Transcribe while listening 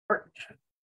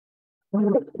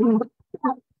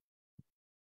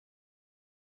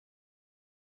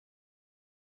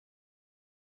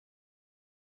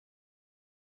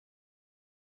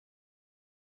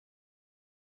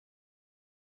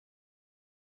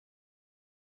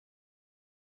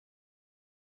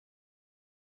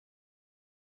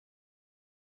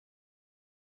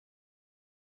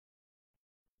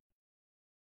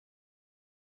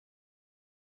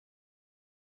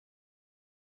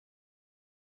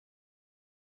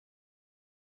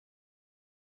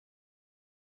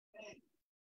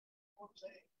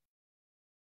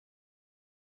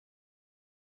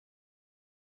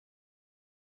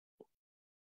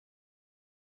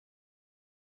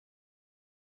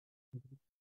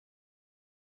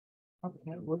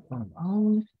Okay, we're going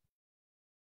on.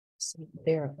 See,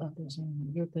 there are others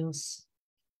on your bills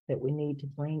that we need to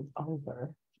bring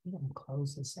over. We're gonna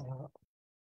close this out.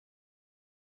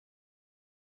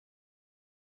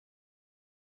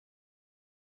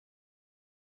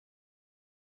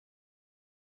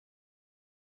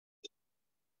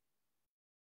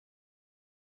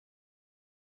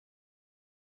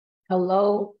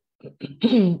 Hello,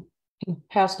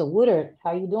 Pastor Woodard,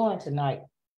 how you doing tonight?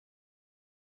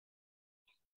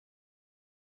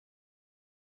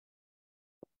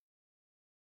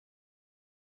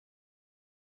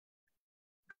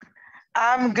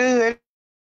 I'm good.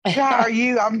 How are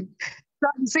you? I'm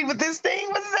trying to see what this thing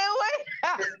was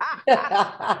doing.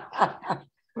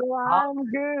 Well, I'm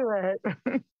good.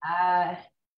 I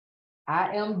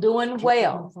am doing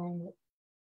well.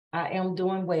 I am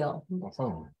doing well. My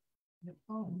phone.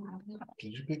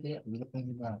 Did you pick it up? You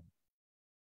think about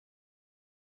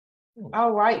it?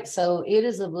 All right, so it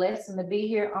is a blessing to be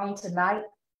here on tonight.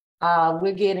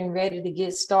 We're getting ready to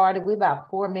get started. We're about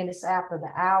 4 minutes after the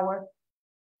hour.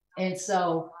 And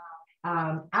so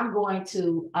I'm going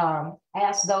to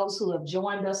ask those who have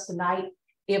joined us tonight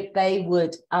if they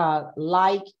would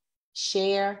like,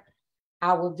 share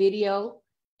our video,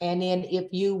 and then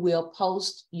if you will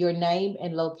post your name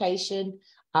and location.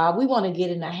 We want to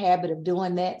get in the habit of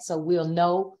doing that so we'll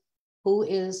know who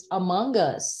is among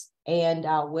us and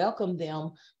welcome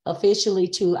them officially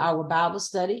to our Bible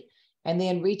study, and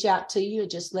then reach out to you. It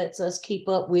just lets us keep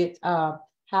up with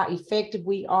how effective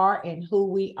we are and who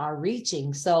we are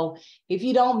reaching. So if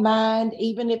you don't mind,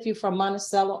 even if you're from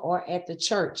Monticello or at the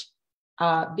church,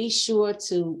 be sure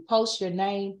to post your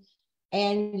name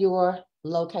and your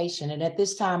location. And at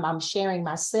this time, I'm sharing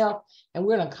myself, and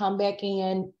we're going to come back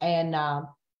in and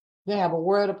we're going to have a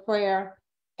word of prayer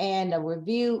and a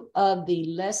review of the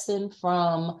lesson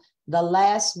from the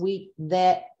last week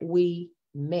that we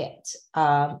met.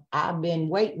 I've been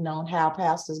waiting on how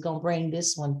Pastor's going to bring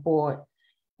this one forward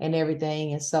and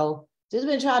everything. And so just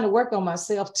been trying to work on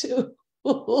myself too.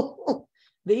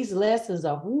 These lessons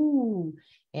are, woo,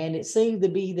 and it seems to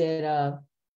be that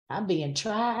I'm being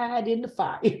tried in the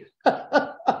fire.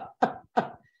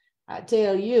 I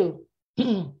tell you.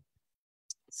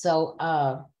 So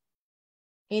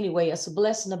anyway, it's a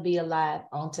blessing to be alive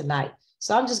on tonight.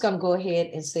 So I'm just going to go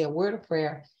ahead and say a word of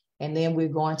prayer, and then we're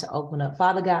going to open up.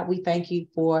 Father God, we thank you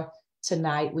for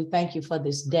tonight. We thank you for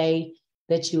this day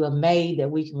that you have made,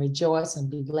 that we can rejoice and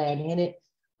be glad in it.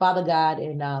 Father God,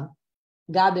 and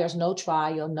God, there's no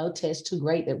trial, no test too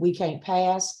great that we can't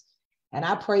pass. And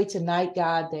I pray tonight,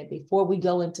 God, that before we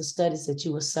go into studies, that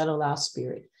you will settle our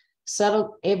spirit,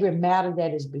 settle every matter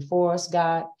that is before us,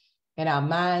 God, in our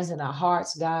minds and our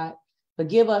hearts, God.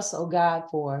 Forgive us, oh God,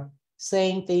 for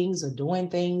saying things or doing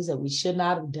things that we should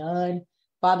not have done.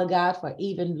 Father God, for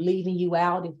even leaving you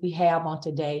out if we have on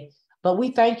today. But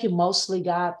we thank you mostly,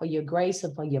 God, for your grace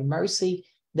and for your mercy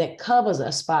that covers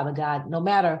us, Father God. No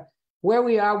matter where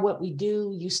we are, what we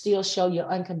do, you still show your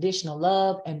unconditional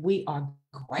love, and we are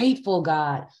grateful,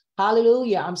 God.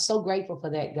 Hallelujah. I'm so grateful for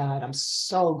that, God. I'm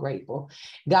so grateful.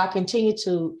 God, continue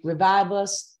to revive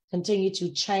us, continue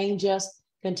to change us,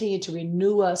 continue to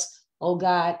renew us, oh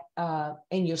God,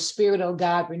 in your spirit, oh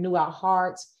God, renew our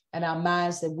hearts and our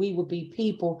minds, that we will be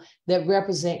people that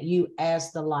represent you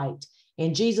as the light.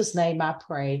 In Jesus' name I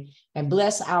pray, and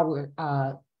bless our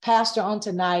pastor on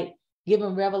tonight. Give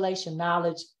him revelation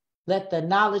knowledge. Let the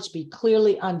knowledge be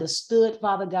clearly understood,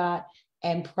 Father God,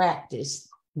 and practiced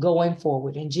going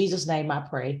forward. In Jesus' name I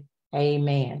pray.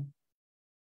 Amen.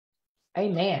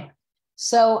 Amen.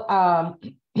 So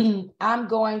I'm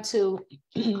going to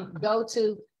go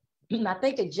to, I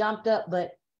think it jumped up,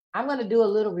 but I'm going to do a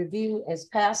little review as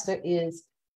Pastor is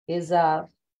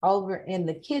over in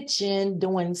the kitchen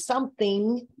doing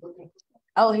something.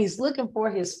 Oh, he's looking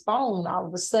for his phone. All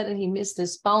of a sudden he missed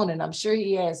his phone, and I'm sure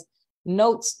he has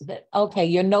notes that, okay,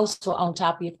 your notes are on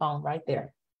top of your phone right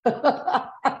there.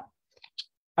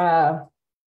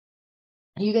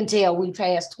 You can tell we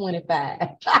passed 25.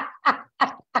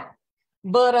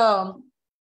 But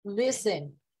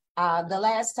listen, the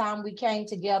last time we came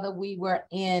together, we were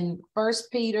in 1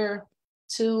 Peter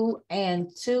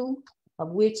 2:2, of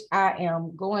which I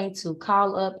am going to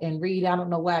call up and read. I don't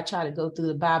know why I try to go through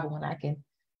the Bible when I can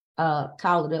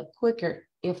call it up quicker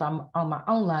if I'm on my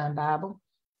online Bible.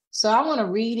 So I want to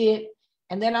read it,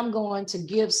 and then I'm going to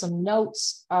give some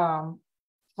notes from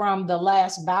the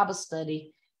last Bible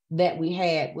study that we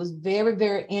had. It was very,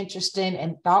 very interesting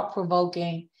and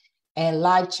thought-provoking and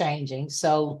life-changing.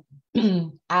 So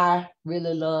I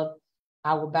really love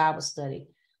our Bible study.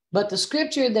 But the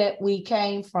scripture that we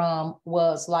came from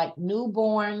was like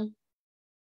newborn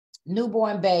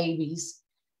babies.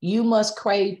 You must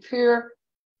crave pure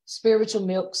spiritual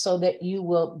milk so that you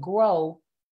will grow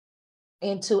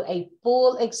into a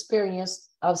full experience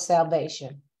of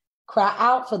salvation. Cry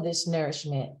out for this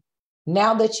nourishment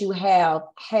now that you have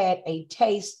had a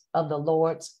taste of the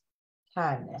Lord's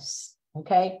kindness.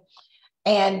 Okay.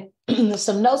 And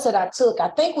some notes that I took, I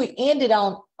think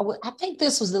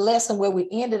this was the lesson where we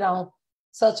ended on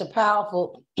such a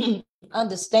powerful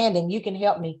understanding. You can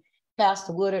help me,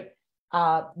 Pastor Woodard,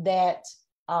 that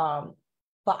for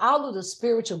all of the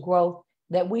spiritual growth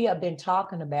that we have been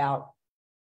talking about,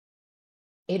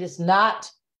 it is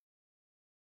not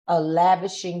a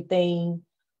lavishing thing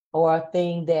or a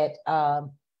thing that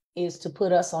is to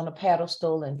put us on a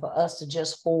pedestal and for us to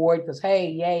just forward because, hey,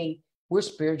 yay, we're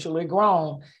spiritually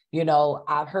grown. You know,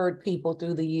 I've heard people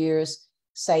through the years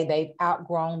say they've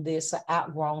outgrown this or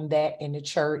outgrown that in the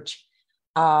church.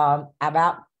 I've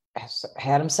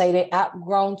had them say they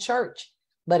outgrown church.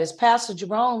 But as Pastor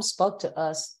Jerome spoke to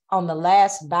us on the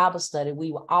last Bible study,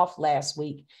 we were off last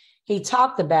week, he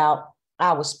talked about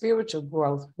our spiritual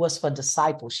growth was for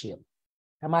discipleship.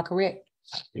 Am I correct?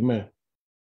 Amen.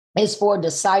 It's for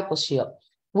discipleship,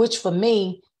 which for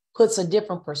me puts a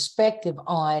different perspective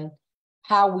on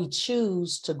how we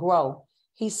choose to grow.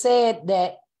 He said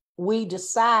that we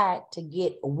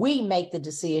make the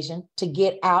decision to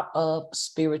get out of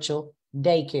spiritual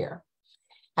daycare.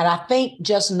 And I think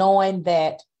just knowing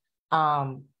that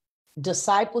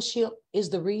discipleship is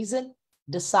the reason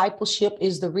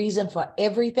for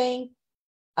everything,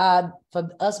 for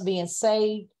us being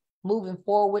saved, moving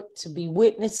forward to be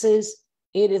witnesses.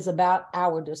 It is about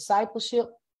our discipleship.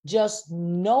 Just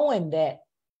knowing that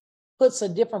puts a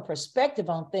different perspective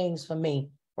on things for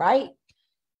me, right?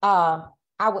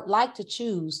 I would like to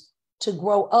choose to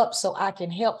grow up so I can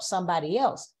help somebody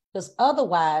else, because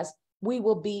otherwise we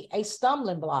will be a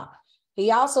stumbling block.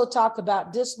 He also talked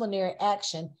about disciplinary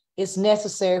action is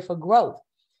necessary for growth.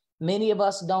 Many of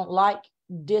us don't like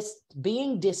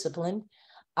being disciplined.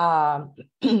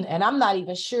 And I'm not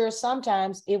even sure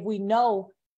sometimes if we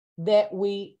know that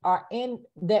we are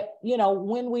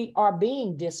when we are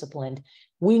being disciplined.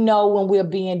 We know when we're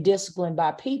being disciplined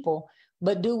by people,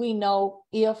 but do we know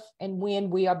if and when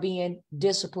we are being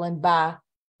disciplined by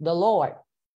the Lord?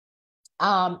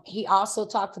 He also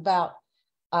talked about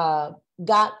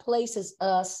God places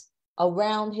us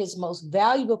around his most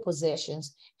valuable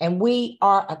possessions, and we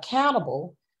are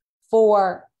accountable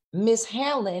for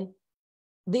mishandling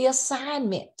the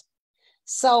assignment.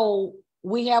 So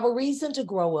we have a reason to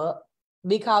grow up,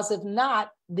 because if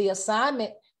not, the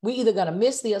assignment, we're either going to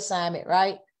miss the assignment,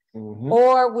 right? Mm-hmm.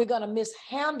 Or we're going to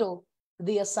mishandle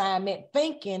the assignment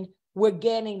thinking we're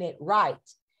getting it right.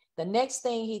 The next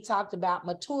thing he talked about,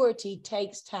 maturity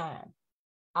takes time.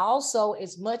 Also,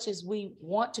 as much as we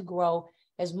want to grow,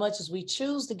 as much as we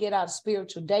choose to get out of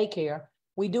spiritual daycare,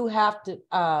 we do have to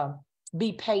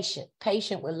be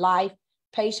patient with life,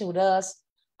 patient with us.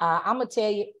 I'm going to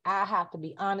tell you, I have to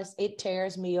be honest, it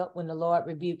tears me up when the Lord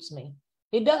rebukes me.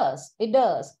 It does.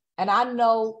 And I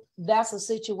know that's a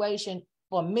situation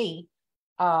for me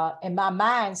and my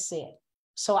mindset.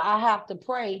 So I have to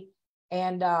pray,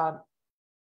 and I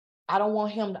don't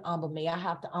want him to humble me. I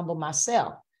have to humble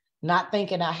myself, not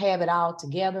thinking I have it all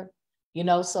together,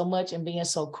 so much, and being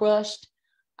so crushed.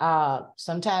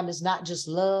 Sometimes it's not just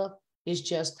love, it's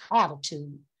just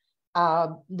attitude.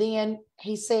 Then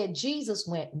he said Jesus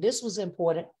went, this was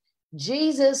important.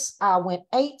 Jesus had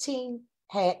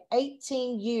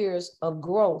 18 years of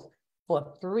growth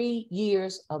for 3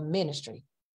 years of ministry.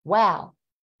 Wow.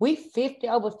 We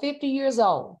over 50 years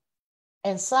old.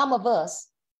 And some of us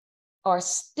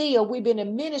we've been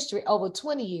in ministry over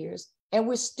 20 years, and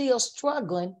we're still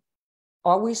struggling,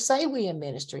 or we say we're in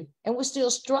ministry and we're still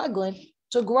struggling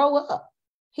to grow up.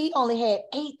 He only had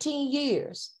 18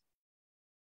 years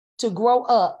to grow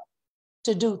up,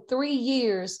 to do 3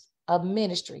 years of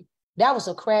ministry. That was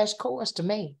a crash course to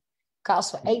me, because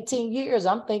for 18 years,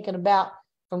 I'm thinking about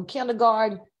from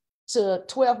kindergarten to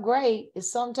 12th grade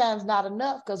is sometimes not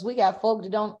enough, because we got folk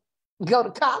that don't go to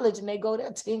college and they go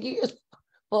there 10 years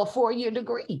for a 4-year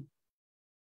degree.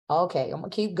 Okay, I'm gonna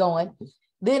keep going.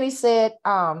 Then he said,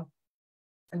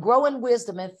 grow in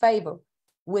wisdom and favor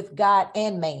with God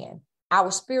and man.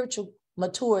 Our spiritual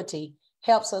maturity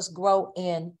helps us grow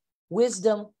in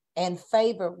wisdom and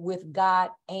favor with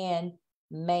God and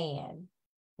man.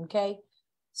 Okay,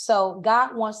 so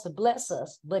God wants to bless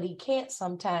us, but he can't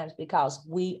sometimes because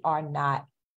we are not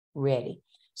ready.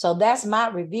 So that's my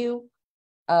review.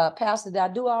 Pastor, did I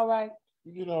do all right?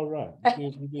 You did all right.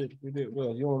 You did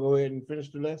well. You want to go ahead and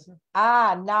finish the lesson?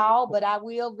 No, but I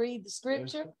will read the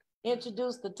scripture,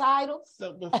 introduce the title.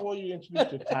 So before you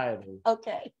introduce the title,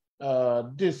 okay.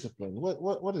 Discipline.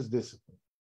 What is discipline?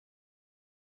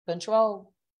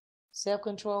 Control,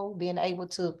 self-control, being able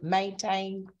to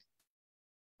maintain.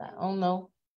 I don't know.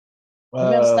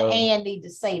 Minister Ann need to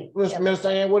say it. Minister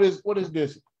Ann, what is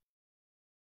discipline?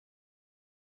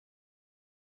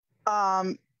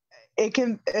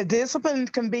 Discipline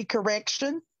can be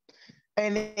correction,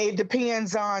 and it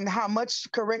depends on how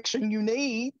much correction you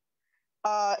need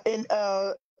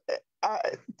to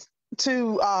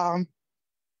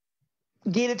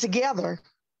get it together.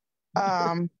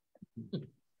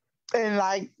 And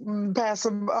like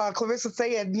Pastor Clarissa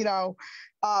said,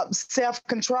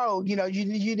 self-control, you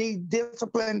need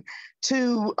discipline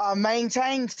to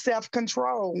maintain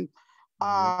self-control.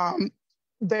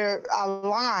 There are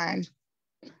lines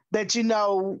that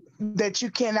that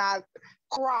you cannot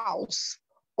cross,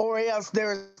 or else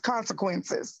there's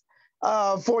consequences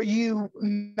for you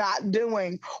not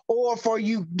doing, or for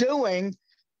you doing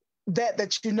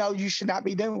that you should not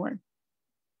be doing.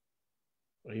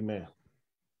 Amen.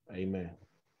 Amen.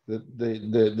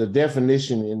 The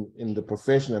definition in the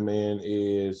profession of man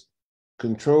is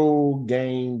control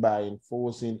gained by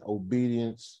enforcing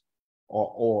obedience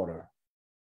or order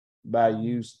by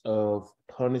use of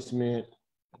punishment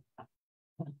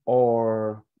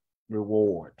or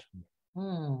reward.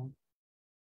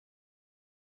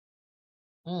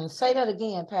 Say that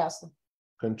again, Pastor.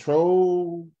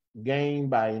 Control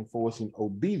gained by enforcing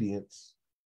obedience,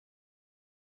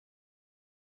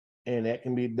 and that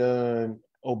can be done,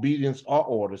 obedience or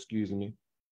order,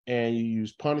 and you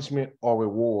use punishment or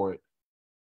reward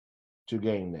to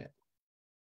gain that.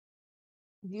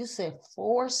 You said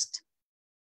forced?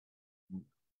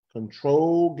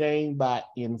 Control gained by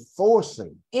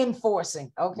enforcing.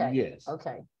 Enforcing, okay. Yes.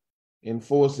 Okay.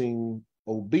 Enforcing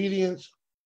obedience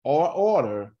or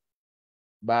order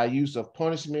by use of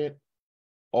punishment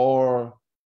or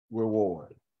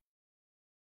reward.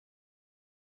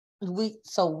 We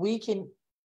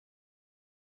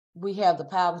have the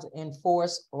power to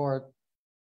enforce or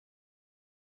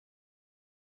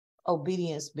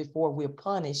obedience before we're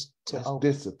punished to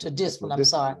discipline. I'm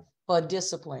sorry, for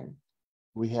discipline.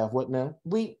 We have what now?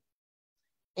 We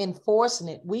enforcing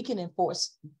it. We can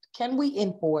enforce. Can we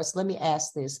enforce? Let me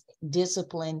ask this: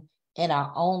 discipline in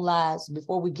our own lives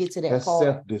before we get to that That's part.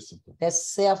 Self-discipline.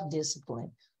 That's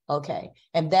self-discipline. Okay,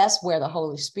 and that's where the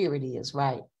Holy Spirit is,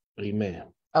 right? Amen.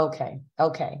 Okay.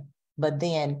 But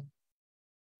then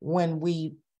when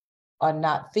we are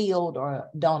not filled or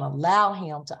don't allow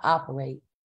him to operate,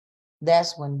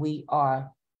 that's when we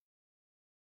are,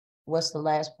 what's the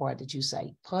last part that you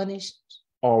say? Punished?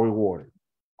 Or rewarded.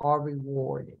 Or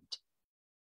rewarded.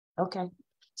 Okay,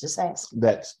 just ask.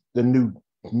 That's the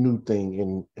new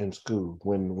thing in school.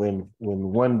 When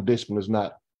one discipline is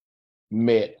not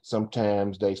met,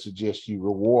 sometimes they suggest you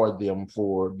reward them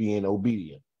for being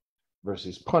obedient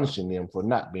versus punishing them for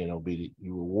not being obedient.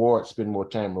 You spend more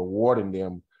time rewarding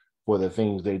them for the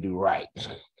things they do right.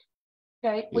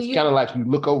 Okay. Well, it's kind of like you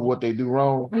look over what they do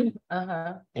wrong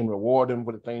and reward them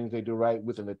for the things they do right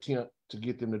with an attempt to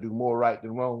get them to do more right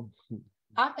than wrong.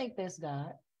 I think that's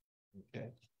God. Okay.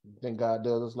 You think God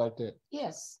does us like that?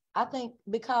 Yes. I think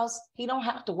because he don't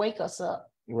have to wake us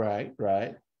up. Right.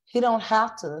 He don't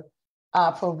have to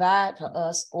provide for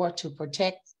us or to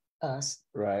protect us.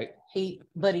 Right.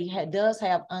 But he does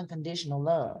have unconditional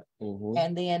love. Mm-hmm.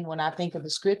 And then when I think of the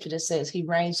scripture that says he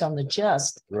reigns on the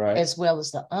just as well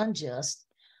as the unjust,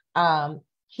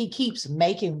 he keeps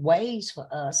making ways for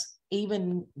us,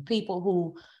 even people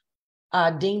who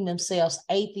deem themselves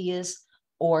atheists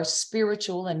or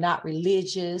spiritual and not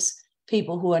religious,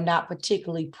 people who are not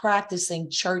particularly practicing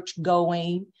church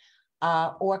going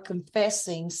or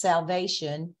confessing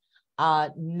salvation,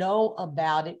 know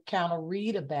about it, kind of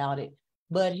read about it,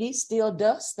 but he still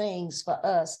does things for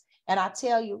us. And I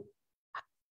tell you,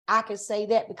 I can say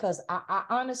that because I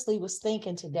honestly was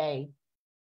thinking today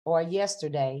or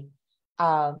yesterday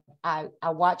I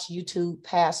watch YouTube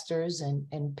pastors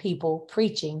and people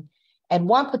preaching, and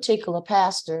one particular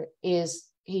pastor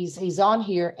he's on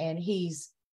here, and he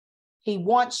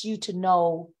wants you to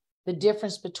know the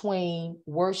difference between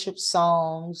worship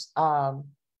songs,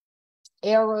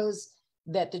 errors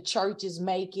that the church is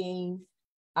making.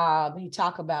 He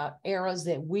talk about errors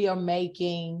that we are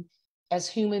making as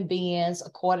human beings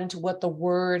according to what the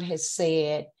word has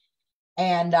said.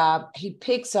 And he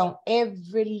picks on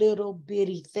every little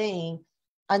bitty thing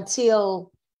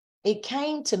until it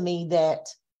came to me that,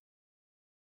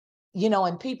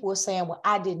 and people were saying, well,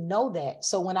 I didn't know that.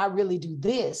 So when I really do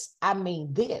this, I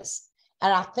mean this.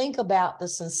 And I think about the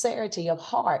sincerity of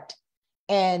heart.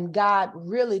 And God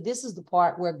really, this is the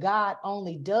part where God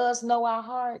only does know our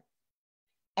heart.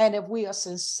 And if we are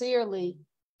sincerely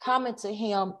coming to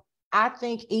him, I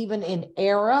think even in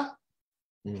error,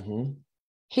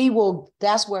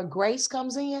 that's where grace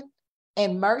comes in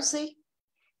and mercy,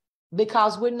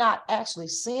 because we're not actually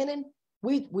sinning.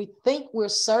 We think we're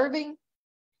serving,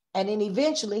 and then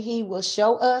eventually he will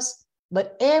show us.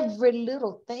 But every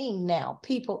little thing now,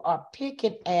 people are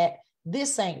picking at,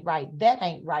 this ain't right, that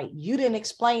ain't right. You didn't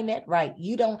explain that right.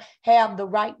 You don't have the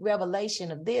right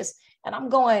revelation of this. And I'm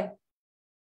going,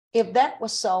 if that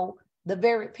was so, the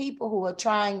very people who are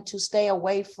trying to stay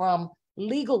away from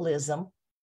legalism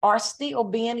are still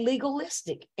being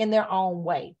legalistic in their own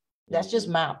way. That's just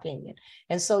my opinion.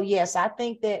 And so, yes, I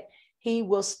think that he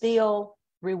will still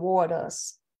reward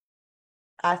us.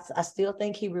 I still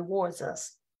think he rewards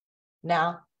us.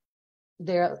 Now,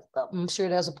 I'm sure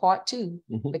there's a part two,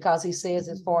 because he says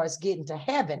as far as getting to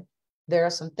heaven, there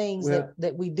are some things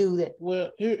that we do that.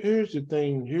 Well, here's the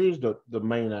thing. Here's the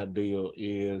main idea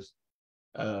is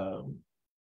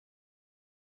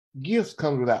gifts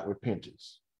come without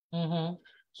repentance.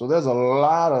 So there's a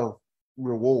lot of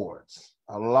rewards,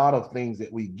 a lot of things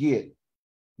that we get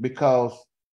because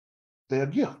they're a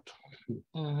gift.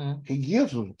 He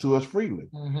gives them to us freely.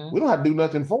 We don't have to do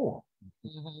nothing for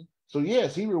them. So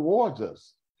yes, he rewards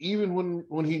us, even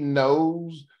when he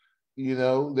knows,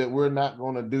 that we're not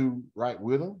going to do right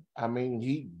with him. I mean,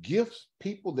 he gifts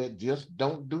people that just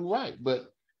don't do right,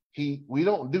 but we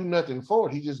don't do nothing for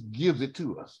it. He just gives it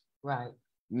to us. Right.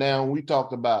 Now, we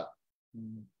talked about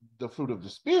the fruit of the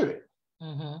Spirit.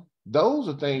 Those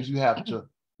are things you have to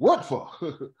work for.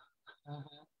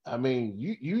 I mean,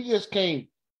 you just can't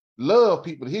love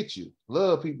people to hit you,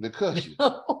 love people to cuss you.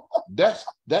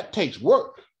 That takes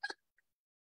work.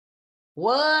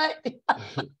 What?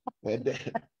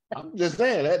 I'm just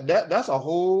saying that's a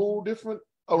whole different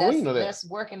arena. That's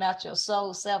working out your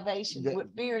soul salvation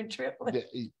with fear and trembling.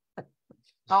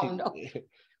 Oh no.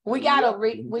 We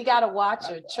gotta watch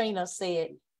her. Trina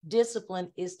said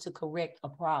discipline is to correct a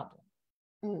problem.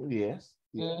 Yes.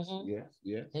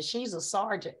 And she's a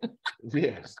sergeant.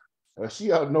 Yes.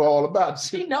 She ought to know all about it.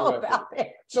 She know about that.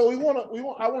 So I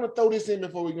want to throw this in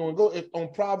before we go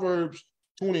on Proverbs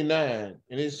 29,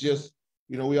 and it's just,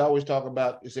 we always talk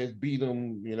about, it says beat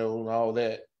them, and all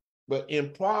that. But in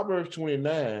Proverbs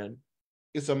 29,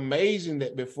 it's amazing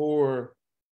that before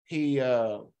he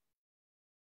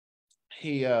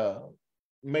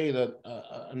made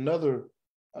another,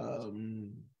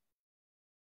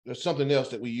 there's something else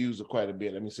that we use quite a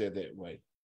bit. Let me say it that way.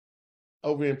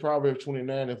 Over in Proverbs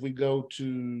 29, if we go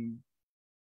to,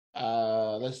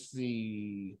 let's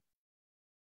see,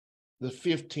 the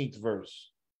 15th verse.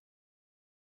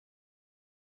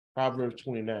 Proverbs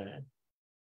 29.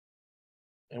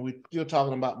 And we're still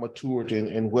talking about maturity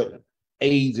and what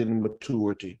aids in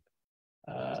maturity.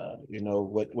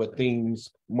 What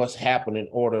things must happen in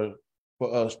order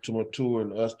for us to mature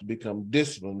and us to become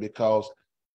disciplined, because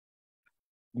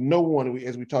no one,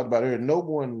 as we talked about earlier, no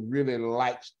one really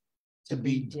likes to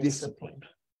be disciplined.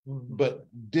 But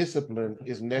discipline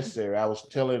is necessary. I was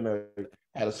telling her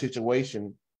at a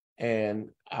situation, and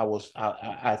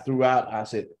I threw out, I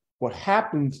said, what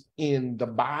happens in the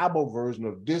Bible version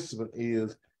of discipline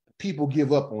is people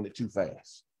give up on it too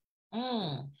fast.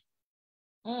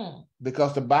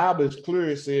 Because the Bible is clear.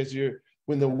 It says here,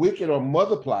 when the wicked are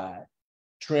multiplied,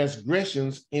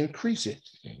 transgressions increase it.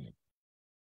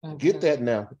 Get that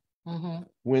now.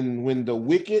 When the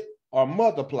wicked are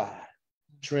multiplied,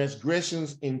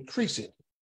 transgressions increase it,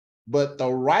 but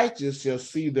the righteous shall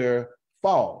see their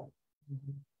fall.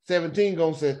 17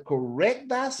 gonna say, correct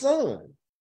thy son,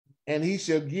 and he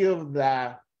shall give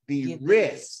thee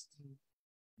rest.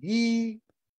 He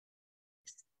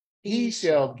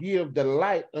shall give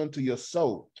delight unto your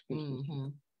soul.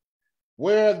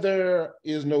 Where there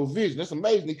is no vision. That's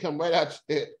amazing. He come right out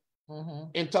there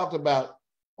and talk about,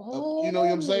 you know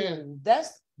what I'm saying?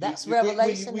 That's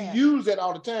revelation. We use that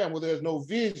all the time. Where there's no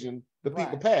vision, the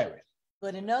people perish.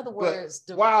 But in other words,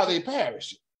 why are they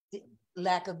perishing?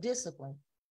 Lack of discipline.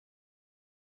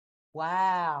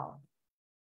 Wow.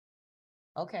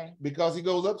 Okay. Because he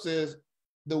goes up, says,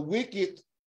 the wicked,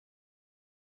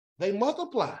 they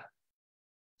multiply.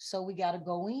 So we got to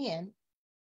go in.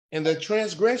 And the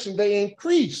transgression, they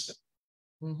increase.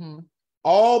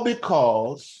 All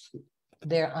because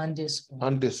they're undisciplined.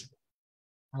 Undisciplined.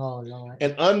 Oh Lord.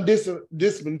 And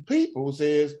undisciplined people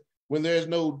says when there's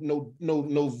no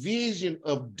vision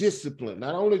of discipline,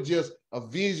 not only just a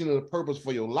vision of the purpose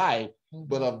for your life,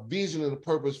 but a vision of the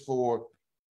purpose for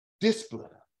discipline.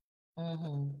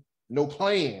 No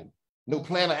plan, no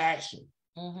plan of action.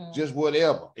 Just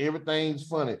whatever. Everything's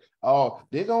funny. Oh,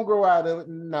 they're gonna grow out of it.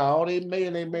 No, they may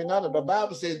and they may not. The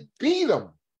Bible says beat them.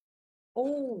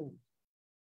 Oh.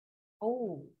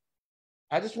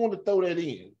 I just want to throw that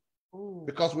in.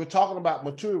 Because we're talking about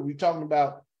maturity. We're talking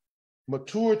about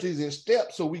maturities and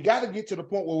steps. So we got to get to the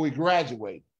point where we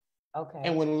graduate. Okay.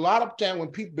 And when a lot of time when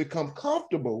people become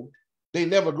comfortable, they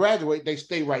never graduate. They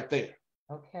stay right there.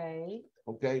 Okay.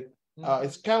 Okay.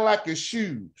 It's kind of like your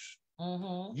shoes.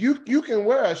 You can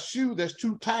wear a shoe that's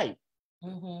too tight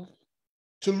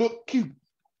to look cute.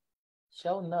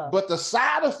 Sure enough. But the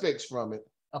side effects from it.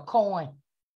 A coin.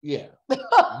 Yeah.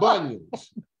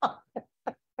 Bunions.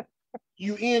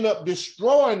 You end up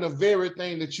destroying the very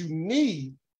thing that you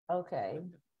need. Okay.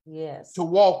 Yes. To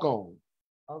walk on.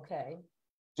 Okay.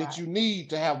 That you need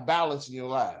to have balance in your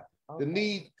life. Okay.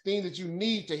 The thing that you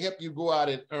need to help you go out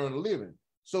and earn a living.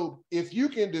 So if you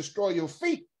can destroy your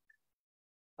feet.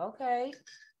 Okay.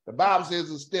 The Bible says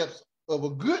the steps of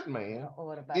a good man.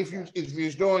 If you're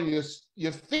destroying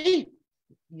your feet,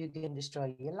 you can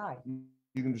destroy your life.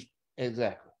 You can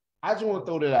exactly. I just want to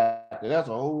throw that out there. That's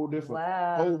a whole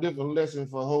different lesson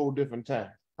for a whole different time.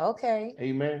 Okay.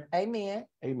 Amen. Amen.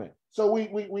 Amen. So we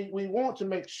want to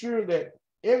make sure that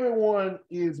everyone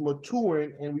is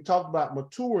maturing, and we talked about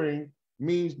maturing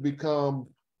means become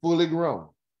fully grown.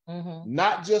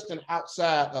 Not just an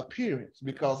outside appearance,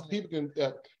 because people can,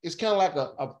 it's kind of like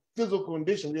a physical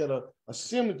condition. We had a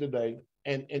assembly today,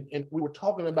 and we were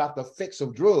talking about the effects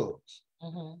of drugs.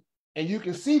 And you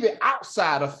can see the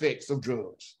outside effects of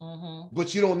drugs,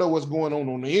 but you don't know what's going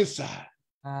on the inside.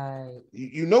 Right.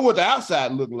 You know what the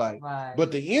outside look like, right,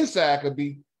 but the inside could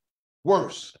be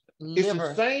worse. Liver. It's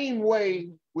the same way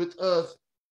with us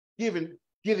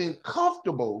getting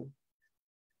comfortable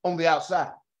on the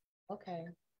outside. Okay.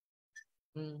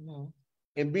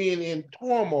 And being in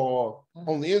turmoil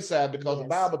on the inside, because the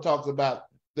Bible talks about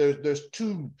there's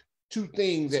two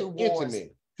things that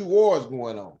intimate. Two wars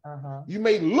going on. You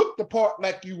may look the part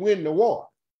like you win the war,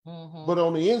 but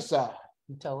on the inside,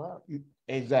 you toe up.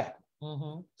 Exactly.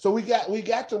 So we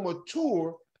got to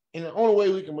mature, and the only way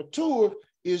we can mature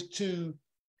is to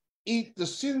eat the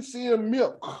sincere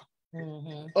milk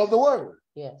of the word.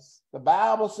 Yes. The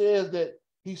Bible says that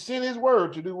he sent his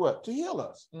word to do what? To heal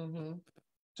us,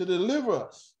 to deliver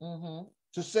us,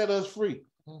 to set us free.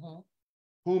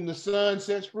 Whom the Son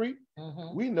sets free,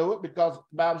 we know it because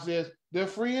the Bible says they're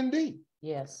free indeed.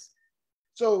 Yes.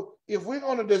 So if we're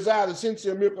going to desire the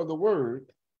sincere milk of the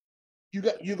word,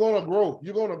 you're going to grow.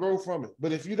 You're going to grow from it.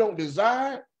 But if you don't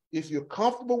desire, if you're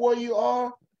comfortable where you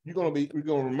are, you're going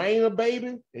to remain a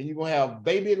baby, and you're going to have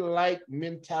baby-like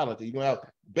mentality. You're going to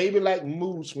have baby-like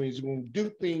mood swings. You're going to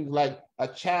do things like a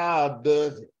child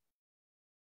does it.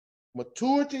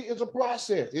 Maturity is a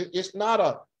process. It's not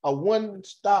a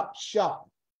one-stop shop.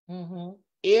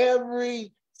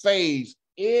 Every phase,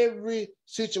 every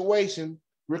situation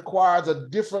requires a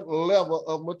different level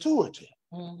of maturity,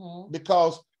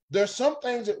 because there's some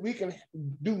things that we can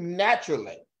do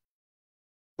naturally,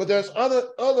 but there's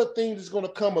other things that's going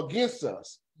to come against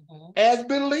us as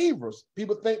believers.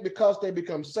 People think because they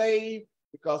become saved,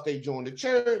 because they join the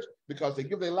church, because they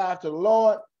give their life to the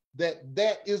Lord,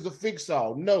 that is the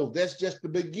fix-all. No, that's just the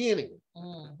beginning.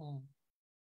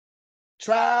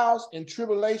 Trials and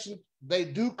tribulations, they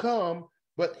do come,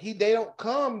 but they don't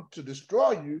come to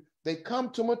destroy you. They come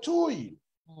to mature you.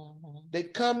 They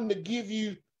come to give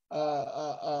you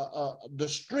the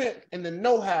strength and the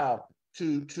know-how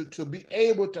to be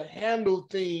able to handle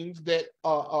things that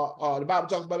the Bible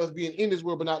talks about us being in this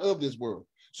world, but not of this world.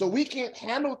 So we can't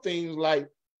handle things like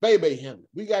baby handle.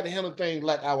 We got to handle things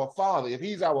like our Father. If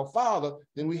he's our Father,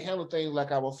 then we handle things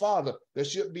like our Father. There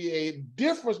should be a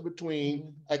difference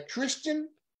between a Christian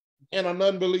and an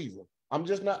unbeliever. I'm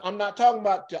not talking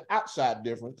about your outside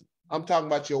difference. I'm talking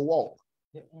about your walk,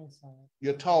 your inside,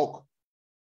 your talk,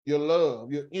 your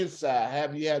love, your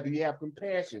inside. Do you have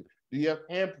compassion? Do you have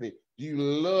empathy? Do you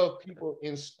love people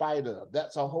in spite of?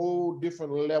 That's a whole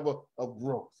different level of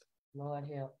growth. Lord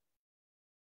help.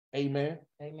 Amen.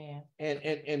 Amen.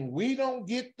 And we don't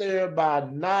get there by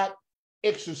not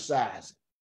exercising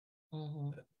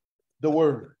the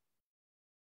word.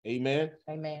 Amen.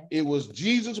 Amen. It was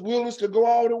Jesus' willingness to go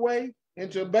all the way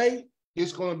and to obey.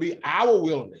 It's going to be our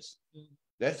willingness.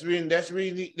 That's the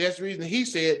reason he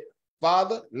said,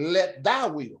 Father, let thy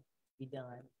will be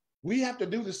done. We have to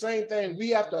do the same thing. We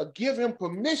have to give him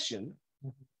permission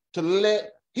to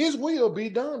let his will be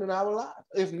done in our lives.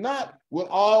 If not, we'll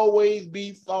always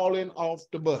be falling off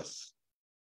the bus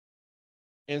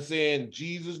and saying,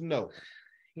 Jesus, no.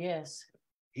 Yes.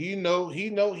 He know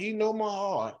my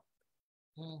heart.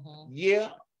 Yeah,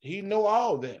 he know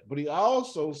all that. But he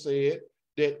also said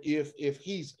that if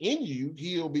he's in you,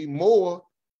 he'll be more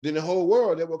than the whole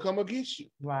world that will come against you.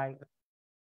 Right.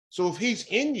 So if he's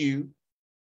in you,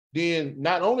 then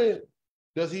not only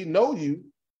does he know you,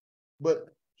 but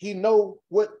he know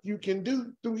what you can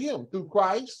do through him, through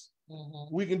Christ.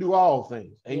 We can do all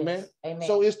things. Amen. Yes. Amen.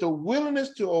 So it's the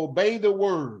willingness to obey the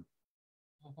word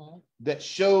that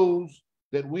shows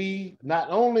that we not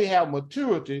only have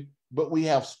maturity, but we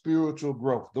have spiritual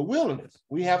growth. The willingness.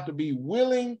 We have to be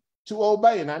willing to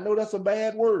obey. And I know that's a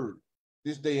bad word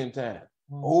this day and time.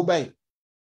 Obey.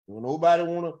 Nobody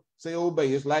want to say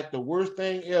obey. It's like the worst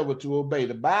thing ever to obey.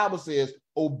 The Bible says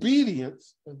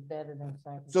obedience is better than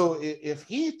sacrifice. So if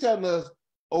he's telling us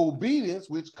obedience,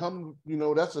 which comes,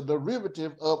 that's a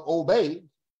derivative of obey.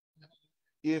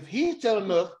 If he's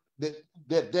telling us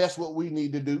that's what we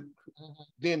need to do,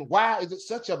 then why is it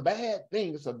such a bad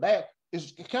thing? It's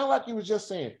kind of like you were just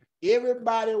saying.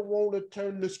 Everybody want to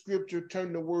turn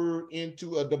the word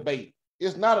into a debate.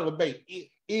 It's not a debate.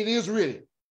 It is written.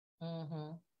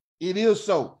 It is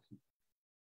so.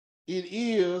 It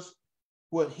is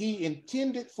what he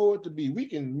intended for it to be. We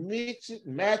can mix it,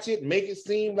 match it, make it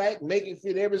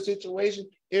fit every situation,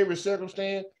 every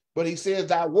circumstance. But he says,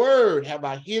 thy word have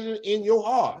I hidden in your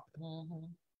heart,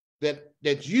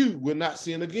 that you will not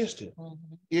sin against him.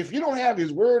 If you don't have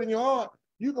his word in your heart,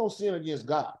 you're going to sin against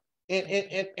God. And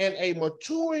a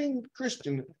maturing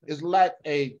Christian is like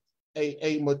a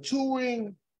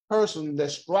maturing person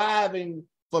that's striving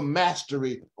for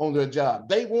mastery on their job.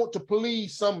 They want to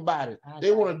please somebody.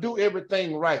 They want to do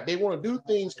everything right. They want to do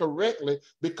things correctly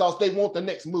because they want the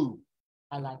next move.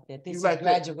 I like that. This is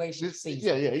graduation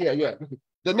season. Yeah.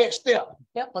 The next step.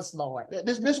 Help us, Lord.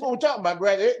 This is what we're talking about,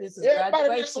 graduate.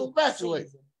 Everybody that's going to graduate.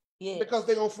 Yes. Because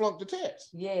they're going to flunk the test.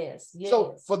 Yes.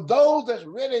 So for those that's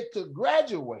ready to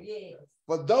graduate,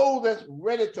 for those that's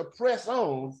ready to press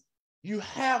on, you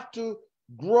have to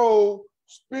grow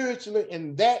spiritually,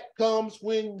 and that comes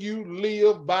when you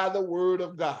live by the word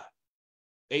of God.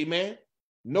 Amen.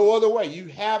 No other way. You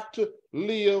have to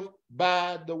live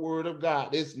by the word of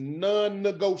God. It's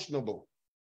non-negotiable.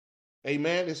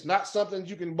 Amen. It's not something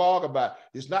you can bargain about.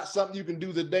 It's not something you can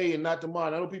do today and not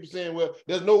tomorrow. I know people saying, well,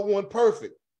 there's no one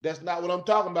perfect. That's not what I'm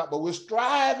talking about, but we're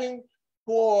striving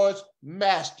towards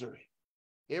mastery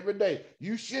every day.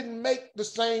 You shouldn't make the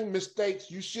same mistakes.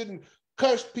 You shouldn't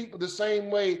curse people the same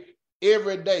way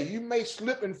every day. You may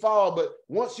slip and fall, but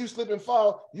once you slip and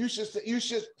fall, you should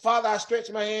Father, I stretch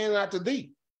my hand out to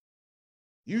thee.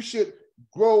 You should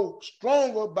grow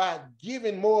stronger by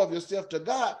giving more of yourself to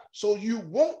God, so you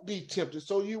won't be tempted,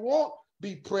 so you won't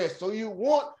be pressed, so you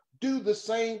won't do the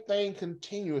same thing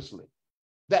continuously.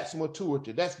 That's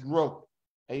maturity. That's growth.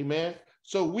 Amen.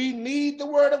 So we need the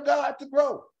word of God to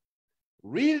grow.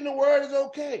 Reading the word is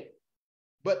okay,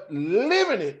 but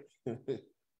living it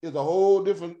is a whole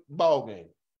different ballgame.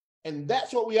 And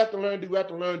that's what we have to learn to do. We have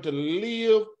to learn to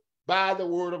live by the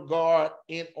word of God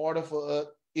in order for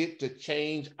it to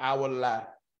change our life.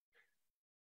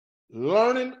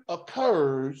 Learning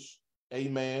occurs,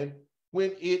 amen,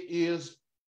 when it is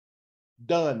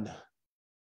done.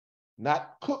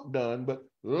 Not cooked done, but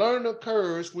learn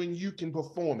occurs when you can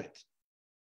perform it.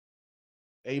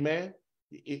 Amen.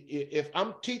 If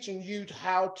I'm teaching you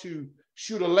how to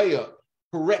shoot a layup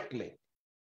correctly,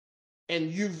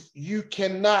 and you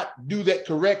cannot do that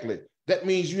correctly, that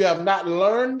means you have not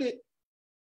learned it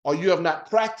or you have not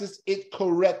practiced it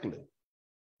correctly.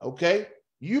 Okay?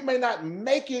 You may not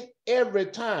make it every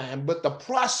time, but the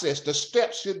process, the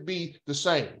steps should be the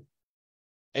same.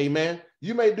 Amen.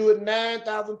 You may do it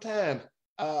 9,000 times.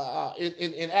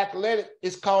 In athletic,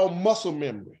 it's called muscle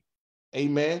memory.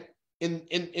 Amen.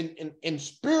 In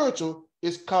spiritual,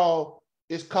 it's called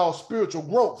spiritual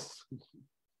growth.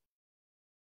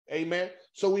 Amen.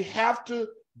 So we have to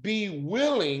be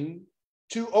willing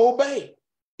to obey.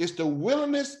 It's the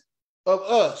willingness of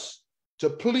us to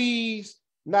please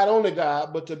not only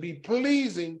God, but to be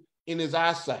pleasing in his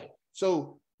eyesight.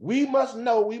 So we must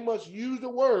know, we must use the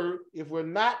word. If we're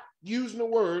not using the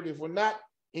word, if we're not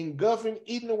engulfing,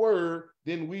 eating the word,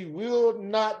 then we will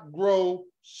not grow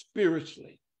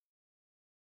spiritually.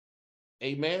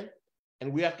 Amen.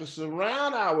 And we have to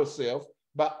surround ourselves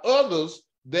by others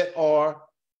that are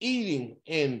eating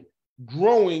and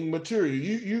growing material.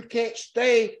 You can't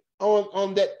stay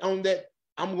on that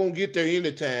I'm gonna get there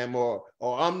anytime, or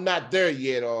I'm not there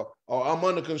yet, or I'm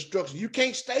under construction. You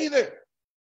can't stay there.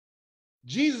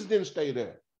 Jesus didn't stay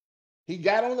there. He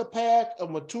got on the path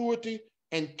of maturity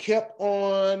and kept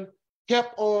on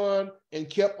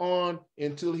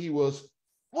until he was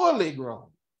fully grown.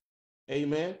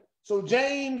 Amen. So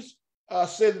James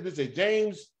says this,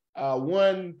 James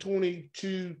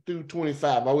 1:22 through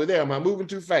 25. Are we there? Am I moving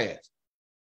too fast?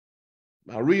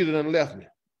 My reader done left me.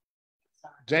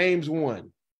 James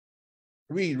 1.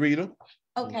 Read, reader.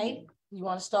 Okay. You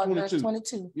want to start 22. Verse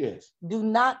 22? Yes. Do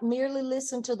not merely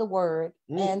listen to the word.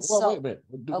 And well, wait a minute.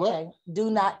 Okay. Do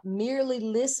not merely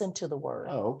listen to the word.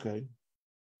 Oh, okay.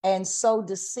 And so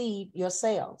deceive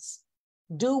yourselves.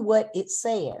 Do what it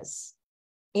says.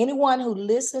 Anyone who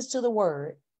listens to the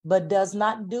word but does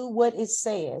not do what it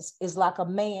says is like a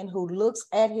man who looks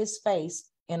at his face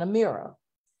in a mirror,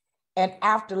 and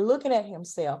after looking at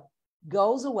himself,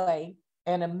 goes away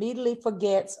and immediately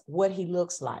forgets what he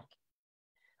looks like.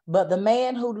 But the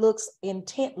man who looks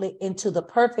intently into the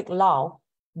perfect law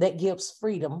that gives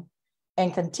freedom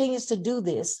and continues to do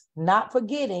this, not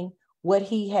forgetting what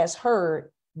he has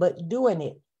heard, but doing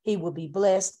it, he will be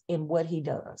blessed in what he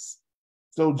does.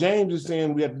 So James is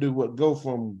saying we have to do what? Go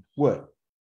from what?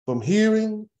 From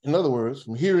hearing, in other words,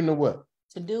 from hearing to what?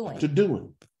 To doing. To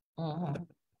doing. Mm-hmm.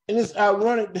 And it's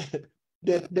ironic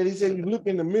that he said you look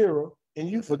in the mirror and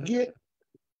you forget.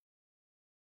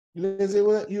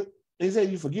 He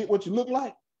said you forget what you look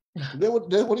like.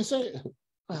 That's what he said.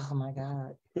 Oh my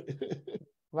God.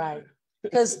 Right.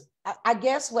 Because I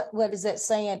guess what is that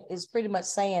saying is pretty much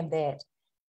saying that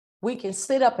we can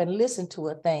sit up and listen to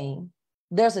a thing.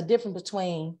 There's a difference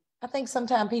between, I think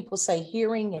sometimes people say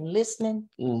hearing and listening,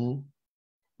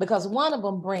 because one of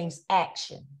them brings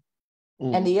action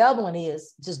and the other one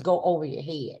is just go over your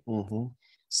head.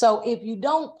 So if you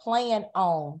don't plan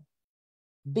on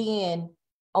being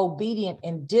obedient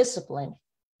and disciplined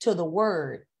to the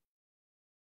word,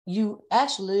 you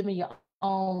actually live in your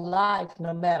own life,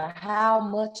 no matter how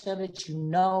much of it you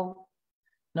know,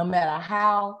 no matter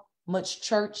how much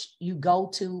church you go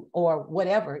to or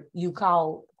whatever you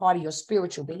call part of your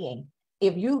spiritual being.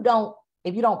 If you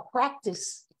don't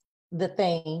practice the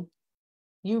thing,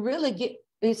 you really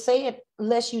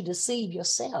unless you deceive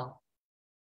yourself,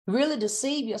 really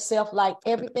deceive yourself like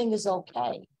everything is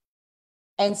okay.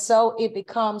 And so it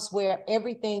becomes where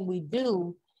everything we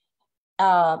do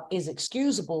is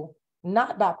excusable,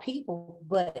 not by people,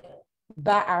 but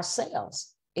by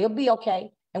ourselves. It'll be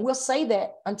okay. And we'll say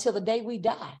that until the day we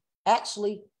die.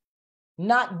 Actually,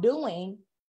 not doing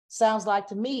sounds like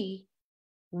to me,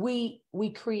 we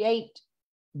create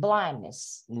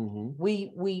blindness.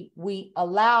 We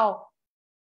allow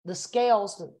the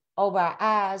scales over our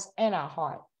eyes and our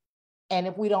heart. And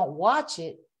if we don't watch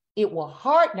it, it will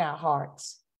harden our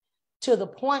hearts to the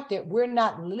point that we're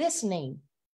not listening,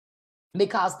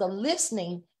 because the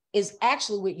listening is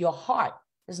actually with your heart.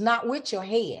 It's not with your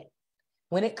head.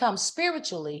 When it comes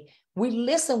spiritually, we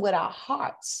listen with our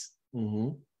hearts.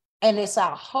 And it's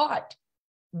our heart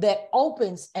that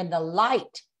opens and the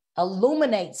light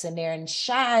illuminates in there and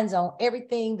shines on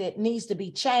everything that needs to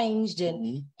be changed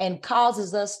and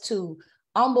causes us to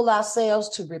humble ourselves,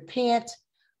 to repent,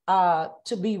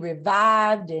 to be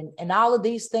revived and all of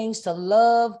these things, to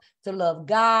love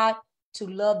God, to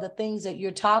love the things that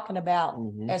you're talking about,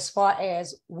 as far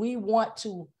as we want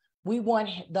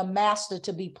the master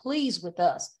to be pleased with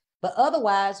us. But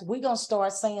otherwise, we're going to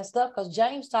start saying stuff, because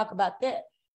James talked about that.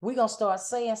 We're going to start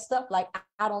saying stuff like,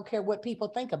 I don't care what people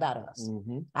think about us.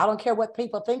 I don't care what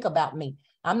people think about me.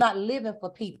 I'm not living for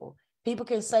people. People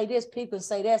can say this, people can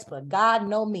say that, but God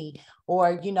know me,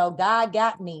 or, God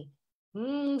got me.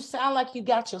 Sound like you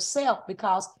got yourself,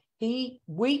 because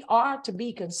we are to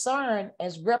be concerned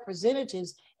as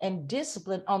representatives and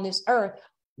disciplined on this earth,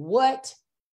 what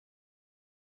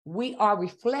we are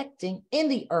reflecting in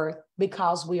the earth,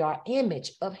 because we are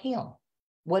image of him.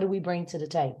 What do we bring to the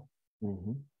table?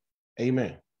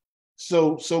 Amen.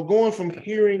 So going from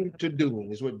hearing to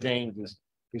doing is what James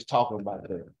is talking about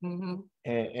there. And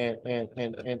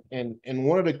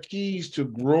one of the keys to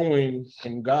growing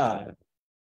in God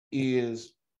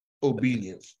is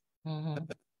obedience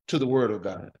to the word of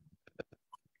God.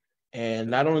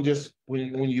 And not only just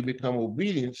when you become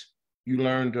obedient, you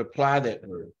learn to apply that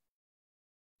word.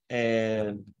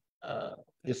 And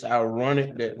it's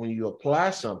ironic that when you apply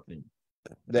something,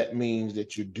 that means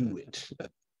that you do it.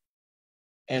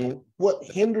 And what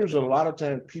hinders a lot of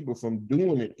times people from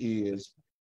doing it is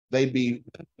they be,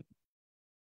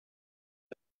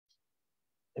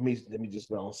 let me just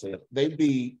go and say it. They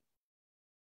be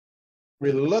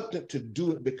reluctant to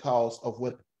do it because of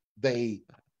what they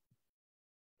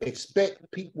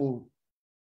expect people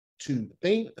to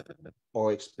think,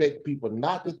 or expect people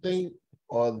not to think,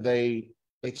 or they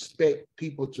expect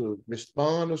people to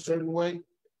respond a certain way.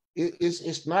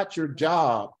 It's not your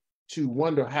job to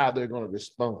wonder how they're going to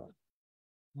respond.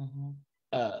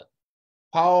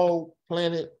 Paul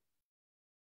planted,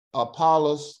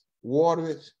 Apollos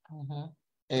watered it,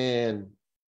 and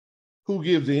who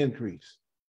gives the increase?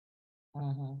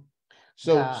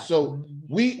 So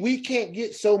we can't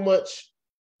get so much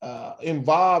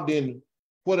involved in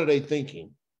what are they thinking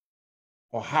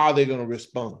or how they're going to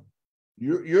respond.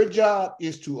 Your job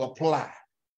is to apply.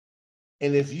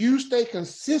 And if you stay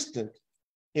consistent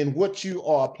in what you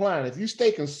are applying, if you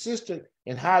stay consistent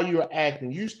in how you're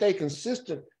acting, you stay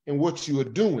consistent in what you are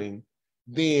doing,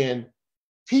 then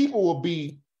people will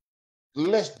be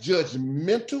less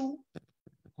judgmental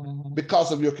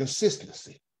because of your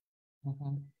consistency.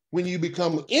 When you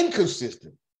become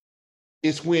inconsistent,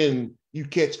 it's when you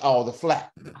catch all the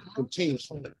flack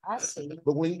continuously. I see.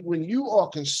 But when you are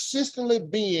consistently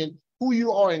being who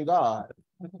you are in God,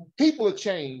 people will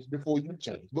change before you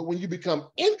change. But when you become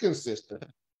inconsistent,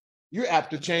 you're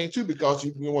apt to change too, because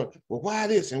you want, well, why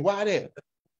this and why that?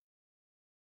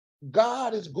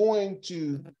 God is going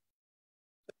to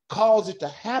cause it to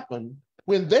happen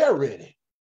when they're ready.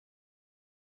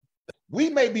 We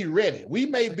may be ready. We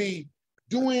may be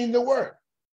doing the work,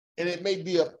 and it may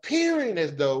be appearing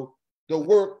as though the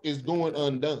work is going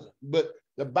undone. But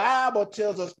the Bible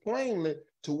tells us plainly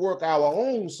to work our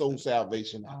own soul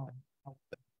salvation out.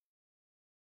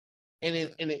 And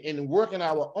in working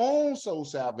our own soul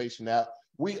salvation out,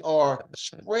 we are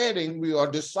spreading, we are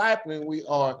discipling, we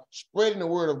are spreading the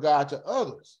word of God to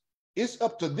others. It's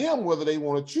up to them whether they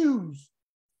want to choose,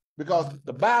 because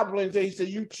the Bible, he said,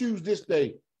 you choose this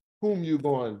day whom you're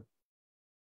going.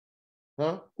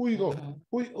 Who you going?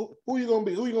 Who you going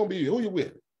to be? Who you going to be? Who you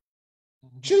with?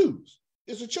 Choose.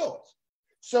 It's a choice.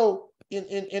 So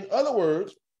in other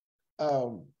words,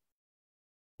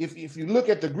 if you look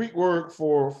at the Greek word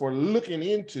for looking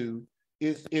into,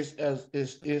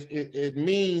 it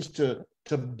means to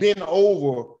bend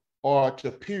over or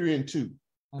to peer into.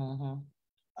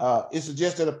 It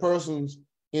suggests that a person's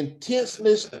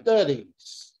intensely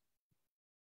studies,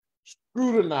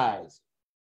 scrutinizing,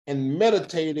 and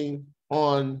meditating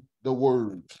on the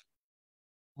word.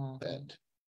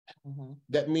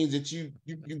 That means that you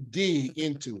dig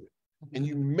into it and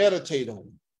you meditate on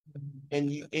it,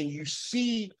 and you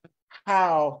see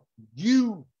how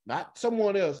you, not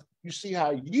someone else, you see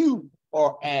how you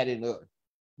are adding up.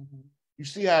 You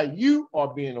see how you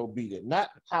are being obedient, not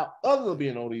how others are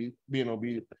being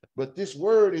obedient, but this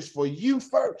word is for you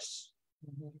first.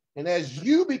 And as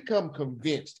you become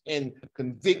convinced and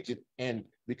convicted and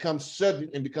become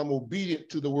subject and become obedient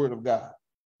to the word of God,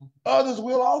 others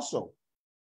will also.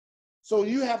 So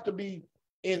you have to be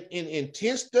in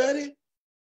intense study.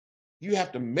 You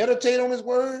have to meditate on his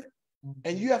word,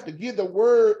 and you have to give the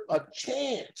word a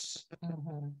chance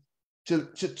to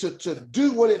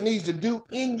do what it needs to do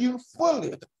in you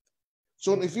fully.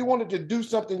 So if you wanted to do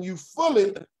something you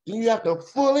fully, then you have to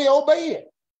fully obey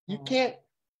it. You can't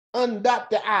undot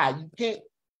the I. You can't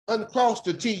uncross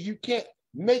the T. You can't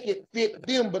make it fit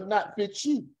them but not fit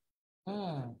you.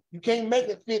 You can't make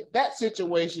it fit that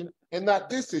situation and not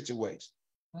this situation.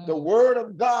 The word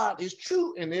of God is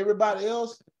true and everybody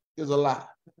else is a lie.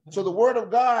 So the word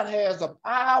of God has the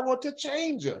power to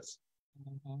change us.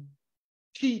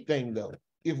 Key thing though,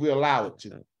 if we allow it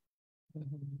to.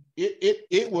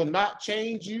 It will not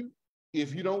change you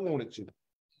if you don't want it to.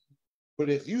 But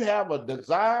if you have a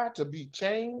desire to be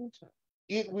changed,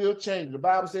 it will change. The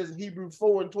Bible says in Hebrews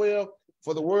 4:12,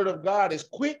 for the word of God is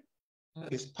quick,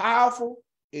 it's powerful,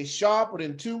 it's sharper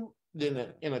than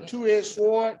a two-edged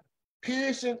sword,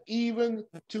 piercing even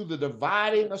to the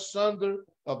dividing asunder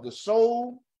of the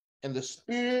soul and the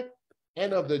spirit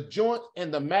and of the joints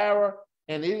and the marrow,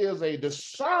 and it is a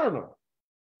discerner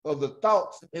of the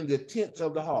thoughts and the intents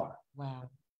of the heart. Wow.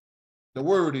 The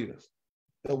word is.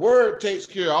 The word takes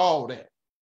care of all that,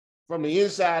 from the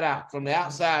inside out, from the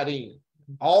outside in,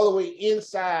 all the way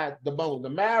inside the bone. The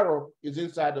marrow is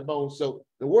inside the bone. So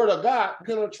the word of God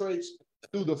penetrates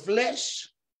through the flesh,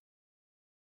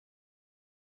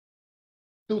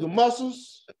 through the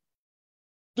muscles,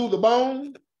 through the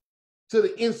bone, to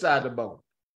the inside the bone.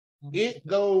 It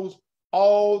goes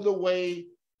all the way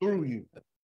through you,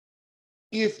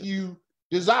 if you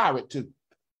desire it to.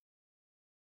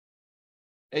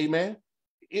 Amen.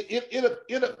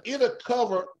 It'll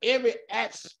cover every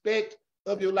aspect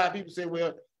of your life. People say,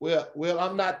 well,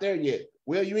 I'm not there yet.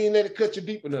 Well, you ain't let it cut you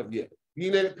deep enough yet. You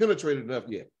ain't let it penetrate enough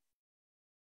yet.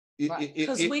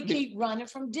 Because we keep running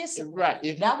from discipline.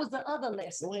 Right. That was the other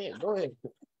lesson. Go ahead.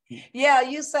 Yeah,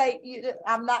 you say,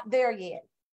 I'm not there yet.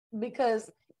 Because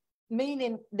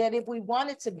meaning that if we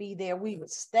wanted to be there, we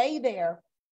would stay there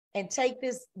and take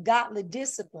this godly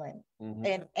discipline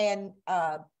and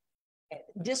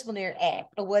disciplinary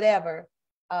act or whatever.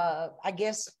 I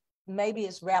guess maybe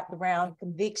it's wrapped around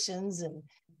convictions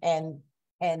and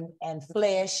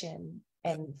flesh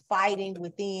and fighting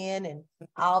within and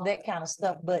all that kind of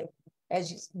stuff. But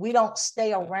we don't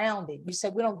stay around it. You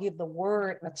said we don't give the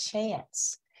word a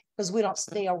chance because we don't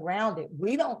stay around it.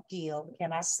 We don't give,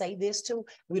 can I say this too?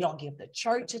 We don't give the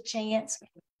church a chance,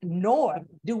 nor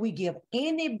do we give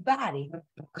anybody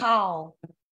called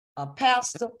a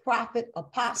pastor, prophet,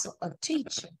 apostle, a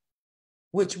teacher,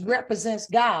 which represents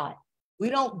God. We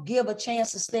don't give a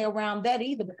chance to stay around that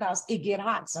either because it get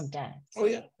hot sometimes. Oh,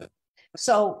 yeah.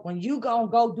 So when you gonna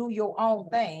go do your own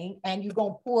thing and you're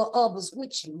gonna pull others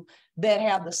with you that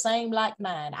have the same like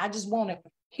mind. I just want to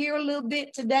hear a little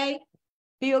bit today,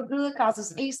 feel good because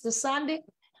it's Easter Sunday,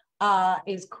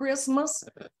 it's Christmas,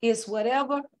 it's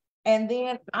whatever, and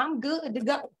then I'm good to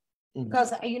go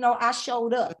because I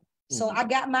showed up. So I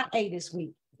got my A this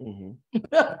week.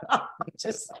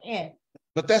 Just saying.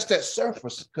 But that's that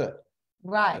surface cut.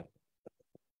 Right.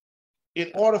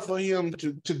 In order for him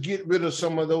to get rid of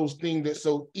some of those things that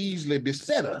so easily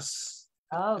beset us.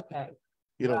 Okay.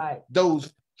 Right.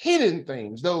 Those hidden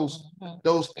things, those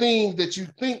things that you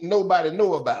think nobody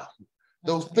know about,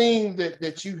 those things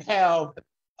that you have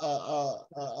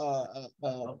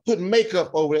put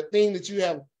makeup over, that thing that you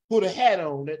have put a hat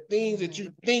on, that things that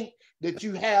you think that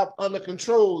you have under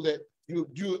control, that you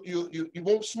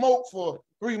won't smoke for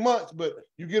 3 months, but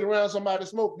you get around somebody to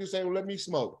smoke, you say, well, let me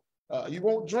smoke. You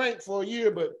won't drink for a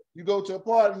year, but you go to a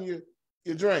party and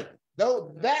you drink.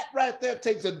 Though that right there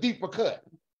takes a deeper cut.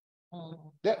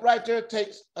 That right there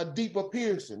takes a deeper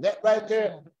piercing. That right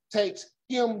there takes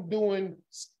him doing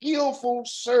skillful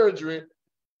surgery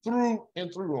through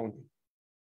and through on you.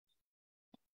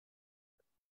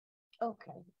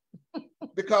 Okay.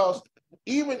 Because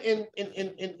even in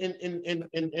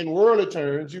worldly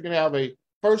terms, you can have a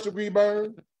first-degree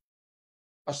burn,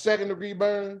 a second-degree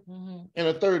burn, and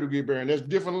a third-degree burn. There's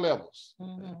different levels.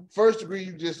 First degree,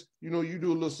 you just, you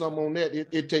do a little something on that,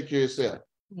 it take care of itself.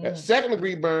 That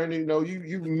second-degree burn,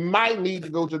 you might need to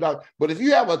go to the doctor. But if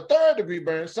you have a third-degree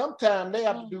burn, sometimes they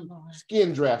have to do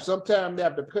skin draft. Sometimes they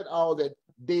have to cut all that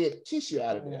dead tissue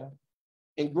out of there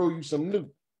and grow you some new.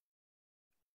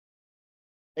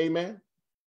 Amen.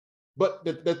 But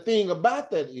the thing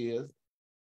about that is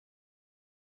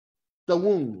the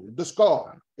wound, the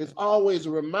scar. It's always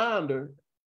a reminder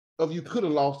of you could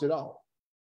have lost it all.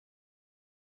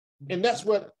 And that's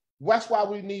why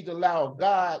we need to allow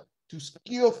God to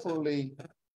skillfully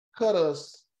cut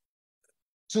us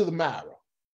to the marrow,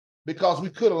 because we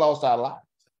could have lost our lives.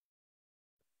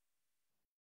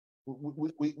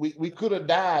 We could have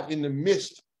died in the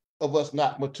midst of us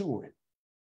not maturing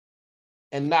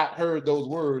and not heard those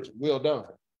words, well done.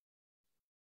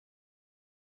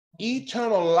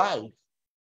 Eternal life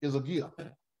is a gift.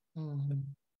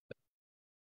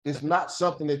 It's not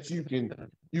something that you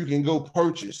can go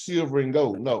purchase, silver and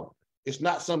gold. No, it's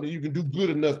not something you can do good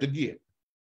enough to get.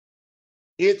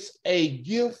 It's a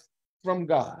gift from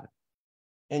God.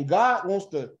 And God wants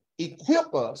to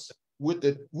equip us with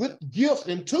gifts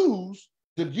and tools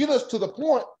to get us to the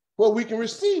point where we can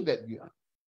receive that gift.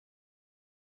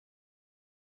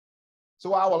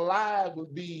 So our lives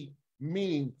would be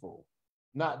meaningful,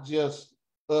 not just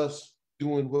us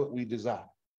doing what we desire.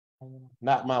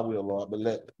 Not my will, Lord, but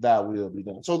let thy will be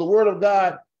done. So the word of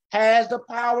God has the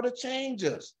power to change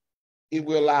us. It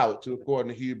will allow it to,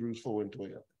 according to Hebrews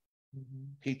 4:12.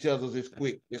 He tells us it's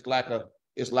quick. It's like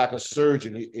a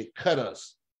surgeon. It cut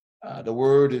us. The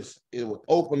word it will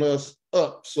open us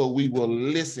up so we will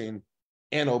listen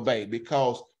and obey,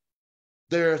 because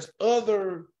there's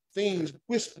other things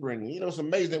whispering. It's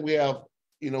amazing that we have,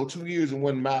 2 ears and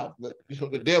 1 mouth. But,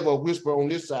 the devil whisper on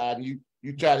this side, and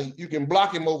you can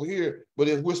block him over here, but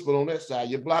it's whispered on that side.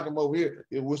 You block him over here,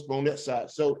 it whisper on that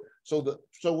side. So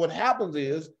what happens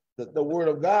is that the word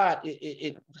of God,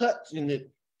 it cuts and it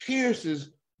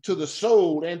pierces to the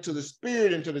soul and to the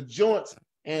spirit and to the joints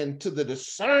and to the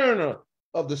discerner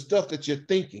of the stuff that you're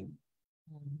thinking.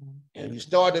 And you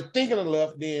start to thinking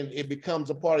enough, then it becomes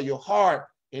a part of your heart,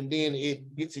 and then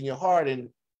it gets in your heart, and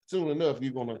soon enough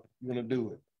you're gonna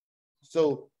do it.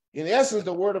 So in essence,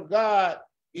 the word of God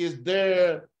is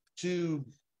there to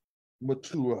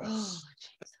mature Oh, us.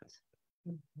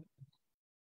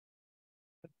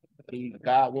 Jesus.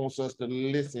 God wants us to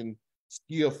listen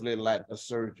skillfully like a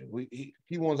surgeon.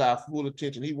 He wants our full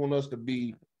attention. He wants us to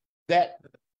be that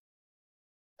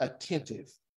attentive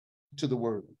to the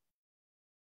word.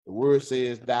 The word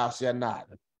says, thou shalt not.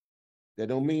 That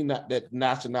don't mean that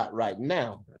thou shalt not right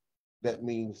now. That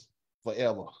means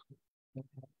forever.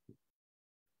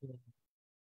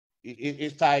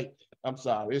 It's tight. I'm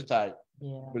sorry, it's tight.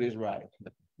 Yeah. But it's right.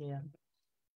 Yeah.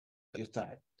 It's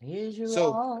tight. So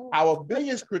So our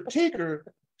biggest critiquer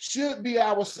should be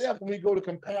ourselves when we go to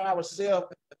compare ourselves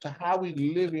to how we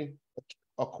living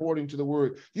according to the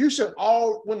word. You should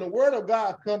when the word of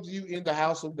God comes to you in the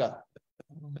house of God,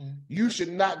 you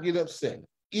should not get upset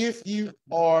if you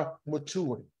are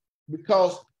maturing,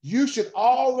 because you should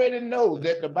already know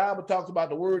that the Bible talks about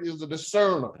the word is a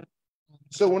discerner.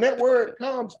 So when that word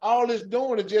comes, all it's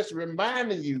doing is just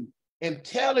reminding you and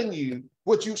telling you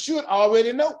what you should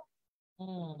already know.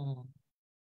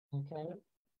 Okay.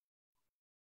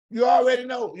 You already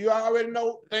know. You already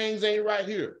know things ain't right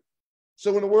here.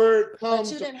 So when the word comes,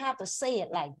 but you didn't have to say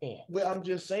it like that. Well, I'm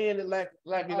just saying it like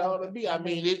it ought to be. I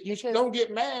mean, you because, don't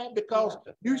get mad because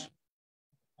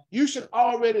you should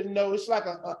already know. It's like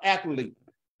an athlete.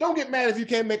 Don't get mad if you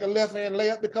can't make a left hand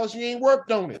layup because you ain't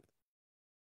worked on it.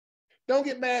 Don't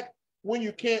get mad when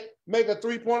you can't make a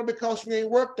 3-pointer because you ain't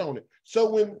worked on it. So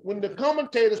when the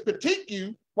commentators critique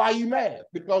you, why you mad?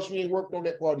 Because you ain't worked on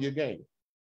that part of your game.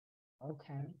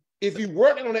 Okay. If you're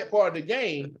working on that part of the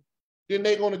game, then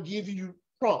they're going to give you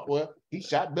prompt. Well, he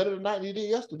shot better tonight than he did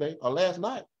yesterday or last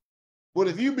night. But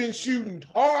if you've been shooting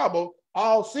horrible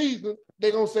all season,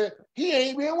 they're going to say, he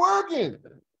ain't been working.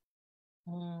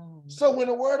 So when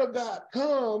the word of God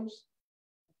comes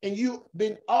and you've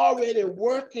been already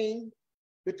working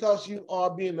because you are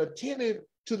being attentive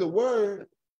to the word,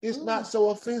 it's not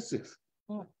so offensive.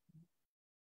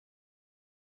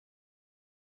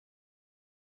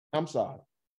 I'm sorry.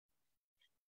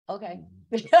 Okay.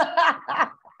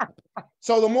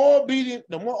 So the more obedient,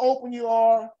 the more open you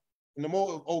are, and the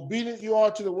more obedient you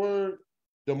are to the word,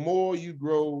 the more you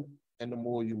grow and the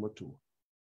more you mature.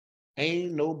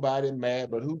 Ain't nobody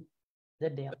mad but who? The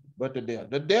devil. But the devil.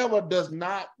 The devil does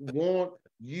not want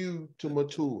you to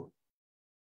mature.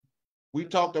 We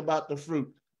talked about the fruit.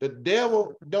 The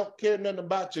devil don't care nothing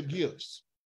about your gifts,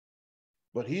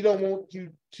 but he don't want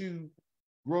you to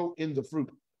grow in the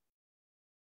fruit,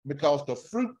 because the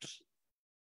fruit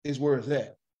is where it's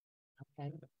at.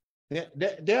 Okay.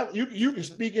 You can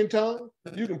speak in tongues,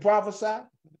 you can prophesy,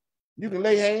 you can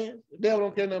lay hands. The devil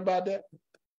don't care nothing about that.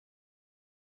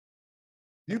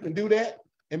 You can do that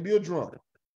and be a drunk.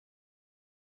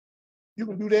 You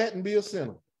can do that and be a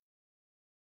sinner.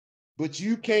 But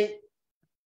you can't,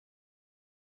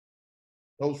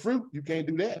 those fruit, you can't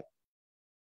do that.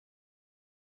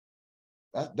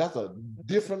 That's a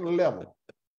different level.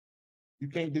 You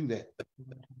can't do that.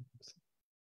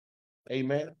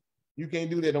 Amen. You can't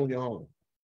do that on your own.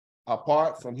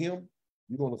 Apart from him,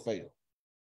 you're going to fail.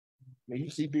 I mean, you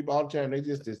see people all the time, they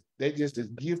just as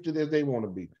gifted as they want to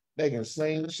be. They can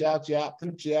sing, shout you out,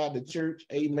 preach you out the church,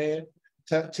 amen,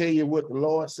 tell you what the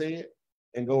Lord said,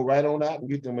 and go right on out and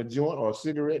get them a joint or a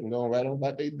cigarette and go right on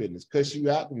about their business. Cuss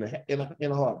you out in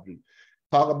a heartbeat.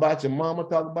 Talk about your mama,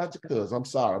 talk about your cousin. I'm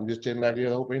sorry, I'm just telling you,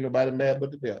 I hope ain't nobody mad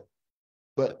but the devil.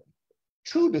 But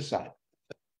true disciples,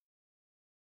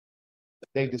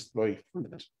 they display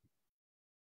fruit.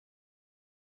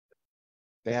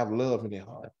 They have love in their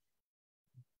heart.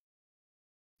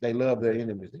 They love their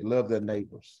enemies. They love their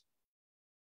neighbors.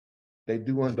 They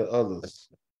do unto others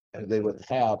as they would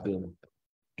have them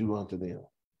do unto them.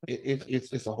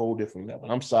 It's a whole different level.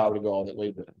 I'm sorry to go all that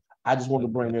way, but I just want to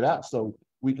bring it out so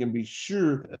we can be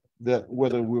sure that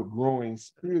whether we're growing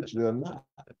spiritually or not.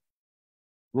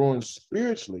 Growing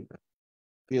spiritually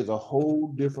is a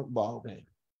whole different ballgame.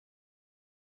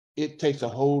 It takes a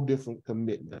whole different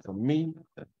commitment. For me,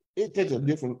 it takes a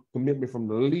different commitment from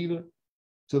the leader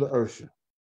to the usher.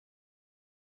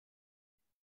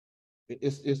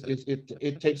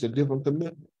 It takes a different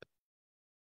commitment.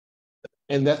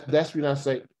 And that's when I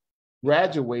say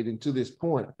graduating to this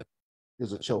point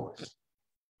is a choice,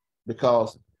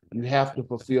 because you have to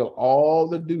fulfill all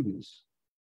the duties.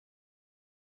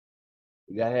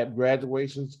 You gotta have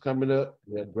graduations coming up.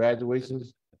 You have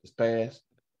graduations this past,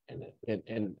 and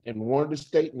one of the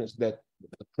statements that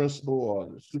the principal or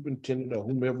the superintendent or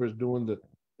whomever is doing the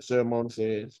ceremony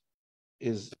says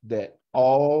is that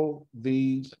all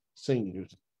these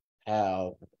seniors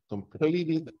have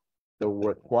completed the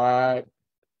requirements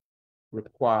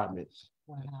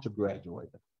to graduate.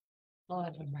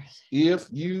 Lord have mercy.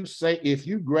 If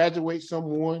you graduate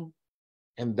someone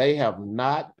and they have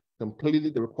not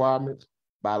completed the requirements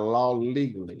by law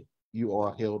legally, you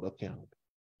are held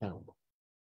accountable.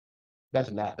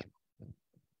 That's natural.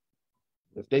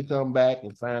 If they come back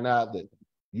and find out that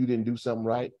you didn't do something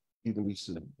right, you can be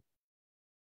sued.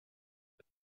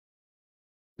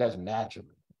 That's natural.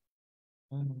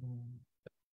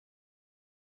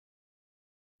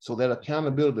 So that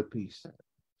accountability piece,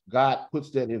 God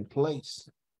puts that in place.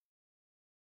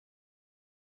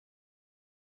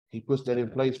 He puts that in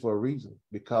place for a reason,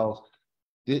 because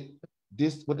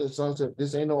this what the song said,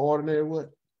 this ain't no ordinary what?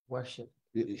 Worship.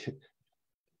 It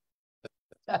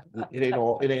ain't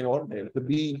ordinary. To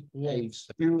be a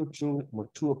spiritual,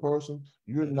 mature person,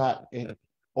 you're not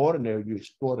ordinary, you're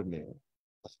extraordinary.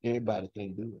 Everybody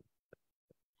can't do it.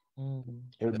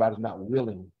 Everybody's not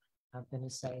willing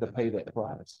to pay that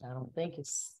price. I don't think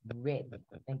it's ready.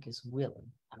 I think it's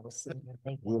willing. I was sitting there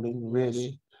thinking. Willing,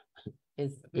 ready.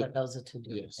 Those are two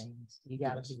different things. You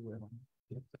got to be willing.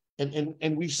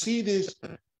 And we see this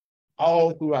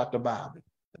all throughout the Bible.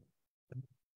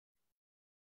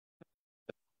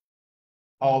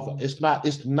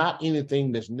 It's not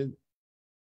anything that's new.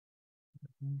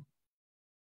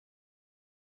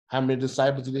 How many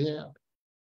disciples did he have?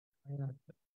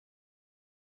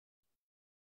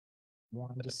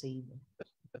 One deceiving.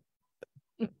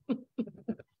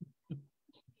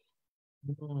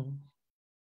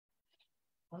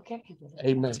 Okay.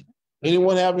 Amen.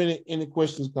 Anyone have any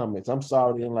questions, comments? I'm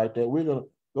sorry, anything like that. We're gonna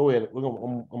go ahead.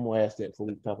 I'm gonna ask that before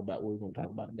we talk about what we're gonna talk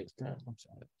about next time. I'm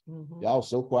sorry. Y'all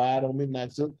so quiet on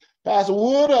midnight. So Pastor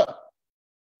Wood up.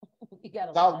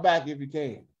 Talk back if you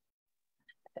can.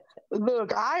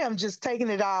 Look, I am just taking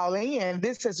it all in.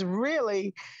 This has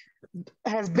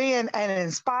been an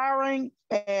inspiring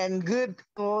and good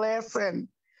lesson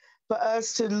for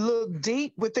us to look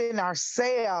deep within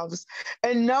ourselves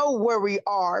and know where we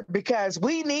are, because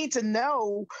we need to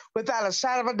know without a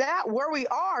shadow of a doubt where we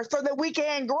are so that we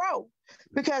can grow.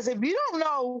 Because if you don't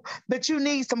know that you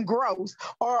need some growth,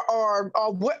 or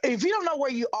if you don't know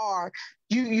where you are,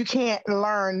 you can't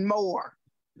learn more.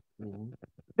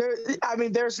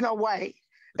 There's no way.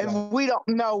 If we don't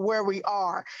know where we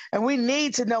are, and we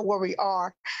need to know where we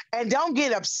are, and don't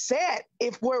get upset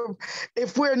if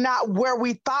we're not where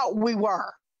we thought we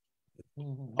were.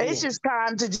 It's just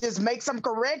time to just make some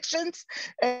corrections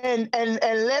and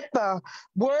let the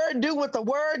word do what the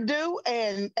word do,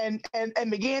 and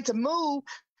begin to move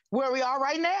where we are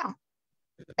right now,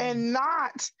 and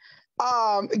not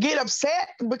get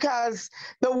upset because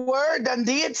the word done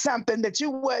did something that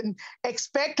you wasn't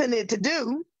expecting it to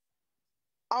do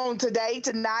on today,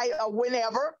 tonight, or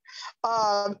whenever,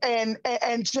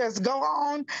 and just go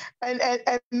on and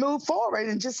move forward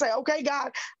and just say, okay,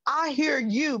 God, I hear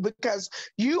you, because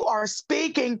you are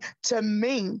speaking to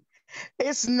me.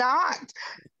 It's not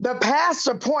the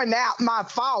pastor pointing out my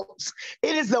faults.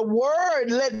 It is the word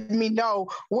letting me know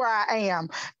where I am.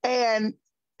 And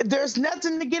there's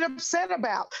nothing to get upset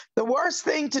about. The worst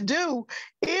thing to do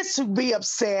is to be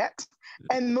upset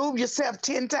and move yourself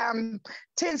 10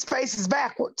 spaces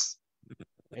backwards.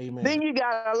 Amen. Then you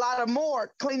got a lot of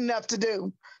more cleaning up to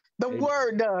do. The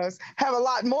word does have a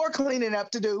lot more cleaning up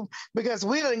to do, because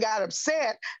we done got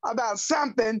upset about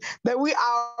something that we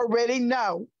already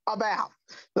know about.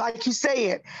 Like you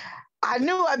said, I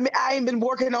knew I ain't been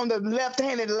working on the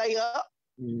left-handed layup.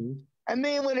 And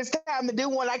then when it's time to do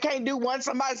one, I can't do one.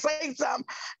 Somebody say something.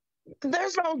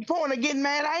 There's no point of getting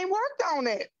mad. I ain't worked on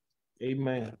it.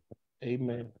 Amen.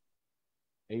 Amen.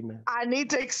 Amen. I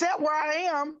need to accept where I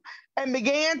am and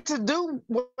begin to do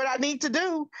what I need to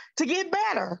do to get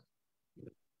better.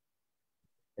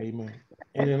 Amen.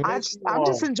 And I'm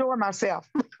just enjoying myself.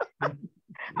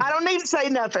 I don't need to say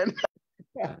nothing.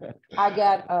 We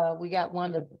got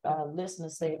one of the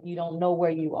listeners say, if you don't know where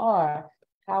you are,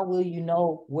 how will you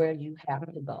know where you have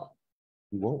to go?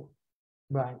 You won't.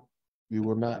 Right. You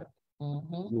will not.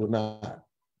 You will not.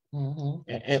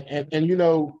 And you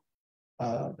know,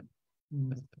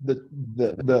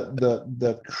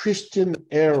 the Christian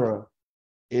era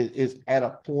is at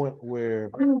a point where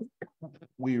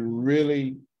we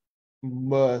really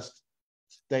must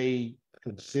stay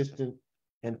consistent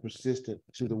and persistent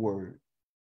to the word.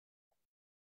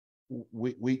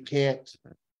 We can't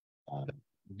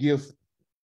give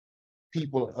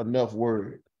people enough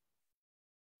word.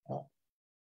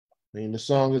 The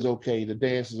song is okay, the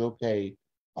dance is okay,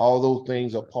 all those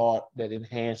things are part that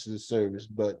enhances the service,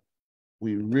 but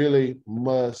we really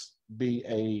must be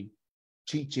a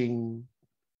teaching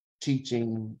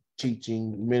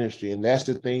ministry. And that's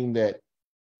the thing that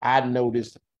I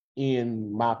noticed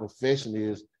in my profession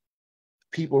is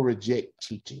people reject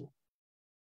teaching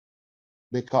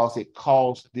because it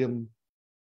costs them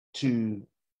to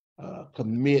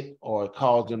commit, or it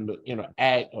calls them to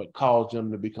interact, or it calls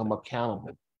them to become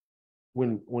accountable.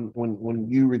 When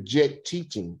you reject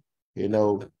teaching,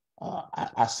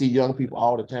 I see young people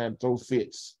all the time throw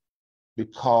fits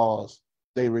because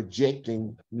they're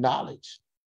rejecting knowledge,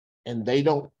 and they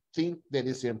don't think that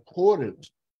it's important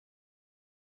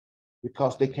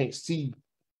because they can't see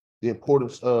the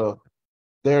importance of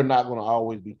they're not going to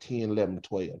always be 10, 11,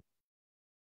 12.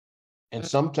 And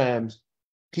sometimes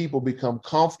people become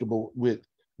comfortable with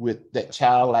that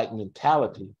childlike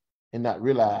mentality and not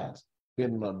realize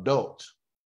being an adult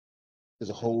is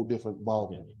a whole different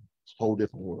ballgame. It's a whole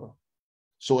different world.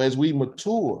 So as we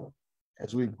mature,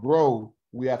 as we grow,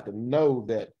 we have to know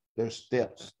that there's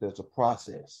steps, there's a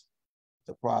process. It's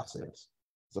a process.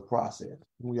 It's a process.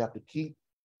 We have to keep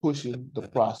pushing the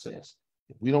process.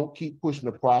 If we don't keep pushing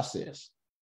the process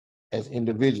as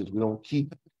individuals, if we don't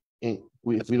keep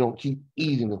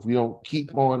eating, if we don't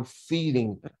keep on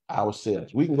feeding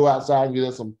ourselves, we can go outside and get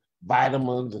us some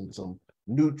vitamins and some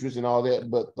nutrients and all that,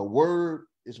 but the word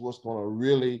is what's going to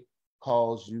really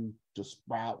cause you to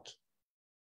sprout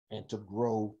and to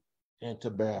grow and to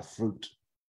bear fruit.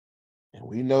 And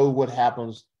we know what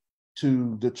happens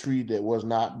to the tree that was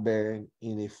not bearing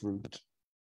any fruit.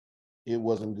 It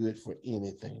wasn't good for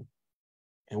anything.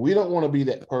 And we don't want to be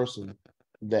that person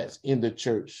that's in the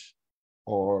church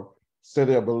or say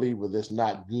they're a believer that's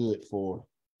not good for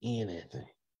anything.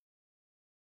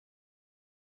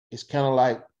 It's kind of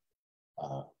like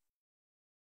a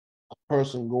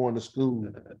person going to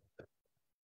school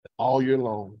all year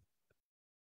long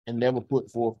and never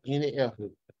put forth any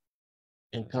effort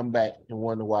and come back and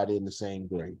wonder why they're in the same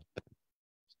grade.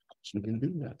 You didn't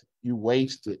do nothing. You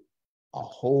wasted a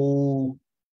whole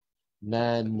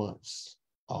 9 months,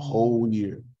 a whole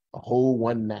year, a whole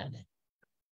 190,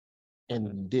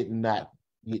 and did not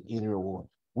get any reward.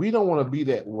 We don't want to be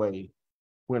that way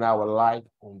when our life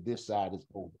on this side is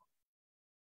over.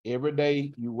 Every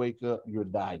day you wake up, you're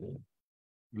dying,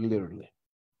 literally.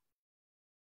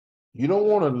 You don't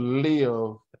want to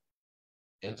live,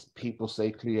 as people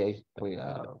say, cliche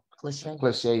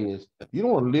is, you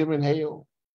don't want to live in hell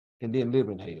and then live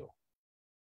in hell.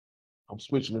 I'm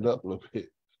switching it up a little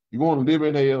bit. You want to live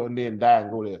in hell and then die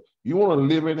and go there. You want to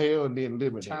live in hell and then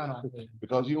live in hell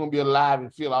because you want to be alive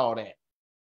and feel all that.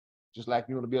 Just like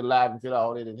you want to be alive and feel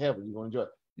all that in heaven. You're going to enjoy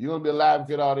it. You're going to be alive and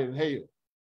feel all that in hell.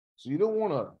 So you don't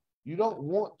want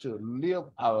to live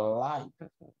a life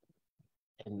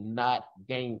and not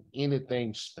gain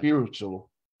anything spiritual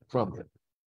from it.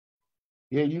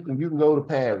 Yeah, you can go to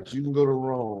Paris, you can go to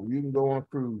Rome, you can go on a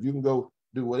cruise, you can go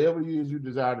do whatever it is you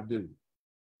desire to do.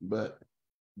 But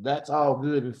that's all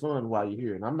good and fun while you're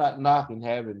here. And I'm not knocking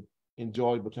having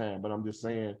enjoyable time, but I'm just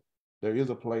saying there is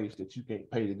a place that you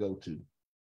can't pay to go to.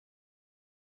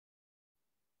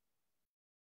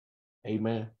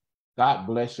 Amen. God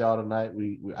bless y'all tonight.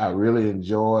 I really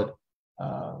enjoyed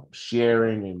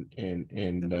sharing and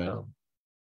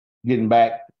getting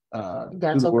back.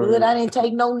 That's so good. I didn't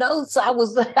take no notes. I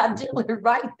didn't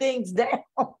write things down.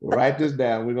 Write this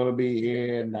down. We're going to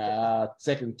be in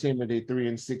 2 Timothy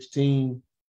 3:16.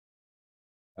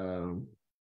 And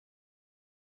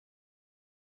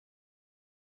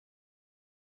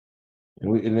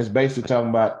it's basically talking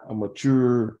about a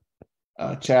mature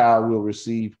child will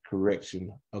receive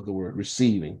correction of the word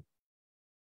receiving.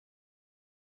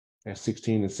 That's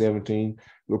 16 and 17.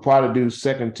 We'll probably do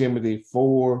 2 Timothy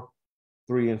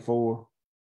 4:3-4.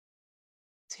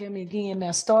 Tell me again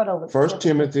now. Start over. 1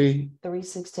 Timothy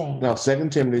 3:16. No, 2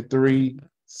 Timothy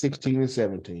 3:16 and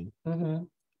 17. Mm-hmm.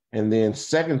 And then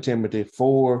 2 Timothy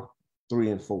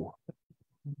 4:3-4.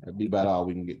 That'd be about all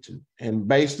we can get to. And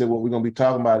basically what we're going to be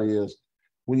talking about is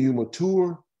when you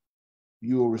mature,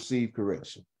 you will receive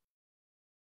correction.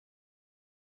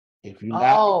 If you're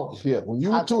not, when you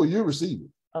mature, you receive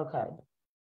it. Okay.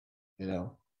 And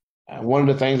one of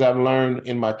the things I've learned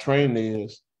in my training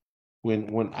is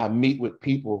when I meet with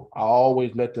people, I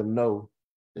always let them know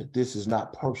that this is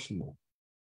not personal.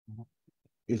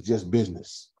 It's just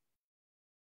business.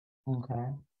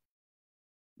 Okay.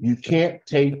 You can't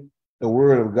take the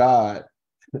word of God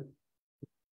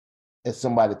as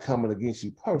somebody coming against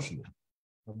you personally.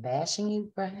 Bashing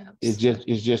you, perhaps? It's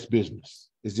just business.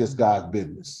 It's just God's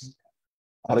business.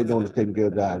 All they're doing is taking care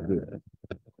of God's business.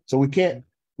 So we can't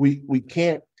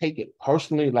take it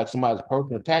personally like somebody's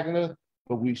personally attacking us,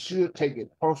 but we should take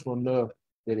it personal enough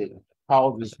that it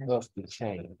causes us to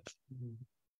change. Mm-hmm.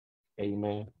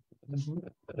 Amen. Mm-hmm.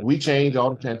 We change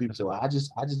all the time. People say, well, I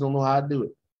just don't know how to do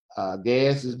it.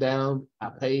 Gas is down.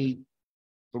 I paid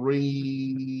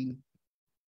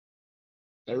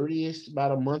 $3.30-ish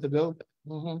about a month ago.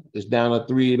 Mm-hmm. It's down to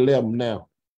 $3.11 now.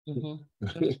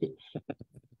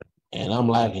 And I'm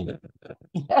liking it.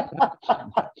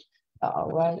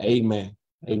 All right. Amen.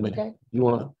 Amen. Okay.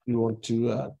 You want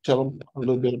to tell them a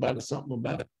little bit about something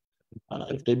about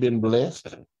if they've been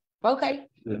blessed? Okay.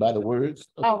 By the words.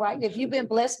 All right. If you've been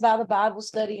blessed by the Bible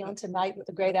study on tonight with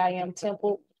the Great I Am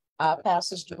Temple,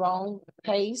 Pastors Jerome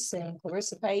Pace and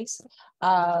Clarissa Pace,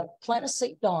 plant a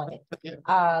seed on it.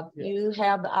 You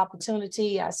have the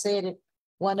opportunity. I said it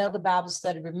one other Bible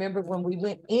study. Remember when we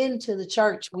went into the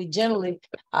church, we generally,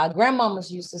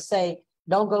 grandmamas used to say,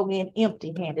 don't go in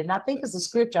empty-handed. And I think it's a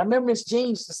scripture. I remember Miss Jean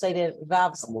used to say that in the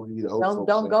Bible.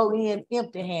 Don't go in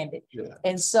empty-handed. Yeah.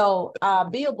 And so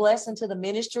be a blessing to the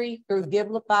ministry through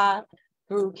Givelify,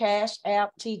 through Cash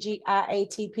App,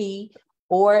 TGIATP,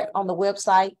 or on the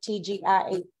website,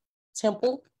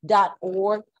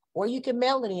 tgiatemple.org. Or you can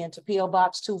mail it in to P.O.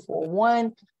 Box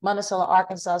 241, Monticello,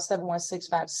 Arkansas,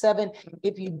 71657.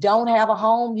 If you don't have a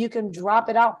home, you can drop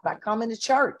it off by coming to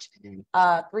church.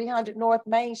 300 North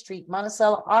Main Street,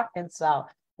 Monticello, Arkansas.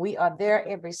 We are there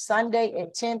every Sunday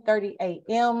at 10:30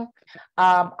 a.m.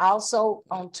 Also,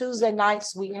 on Tuesday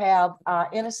nights, we have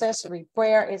intercessory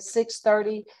prayer at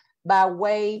 6:30 by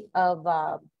way of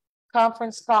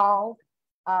conference call.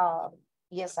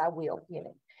 Yes, I will get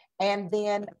it.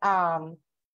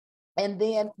 And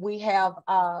then we have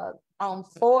on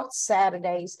fourth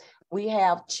Saturdays, we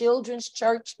have children's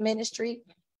church ministry.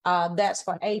 That's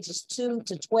for ages 2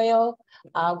 to 12.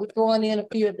 We're throwing in a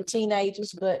few of the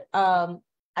teenagers, but I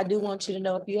do want you to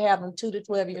know if you have them 2 to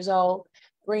 12 years old,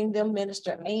 bring them.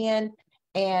 Minister Ann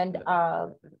and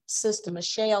Sister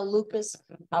Michelle Lucas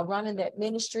are running that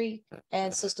ministry,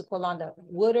 and Sister Polanda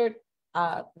Woodard.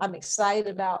 I'm excited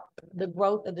about the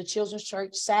growth of the children's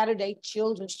church, Saturday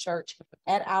children's church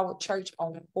at our church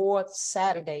on fourth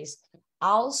Saturdays.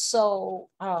 Also,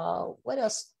 what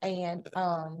else? And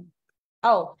on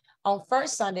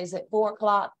first Sundays at 4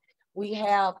 o'clock, we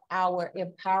have our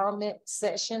empowerment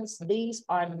sessions. These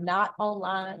are not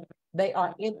online. They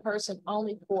are in person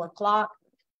only, 4 o'clock.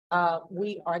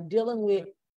 We are dealing with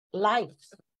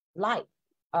life,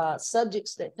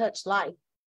 subjects that touch life.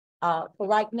 For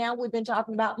right now, we've been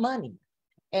talking about money.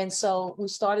 And so we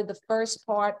started the first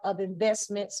part of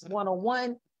Investments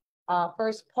 101,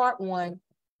 first part 1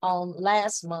 on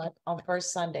last month on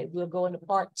first Sunday. We'll go into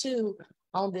part 2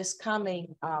 on this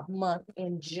coming month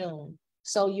in June.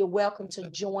 So you're welcome to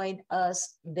join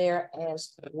us there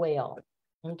as well.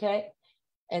 Okay.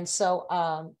 And so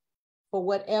for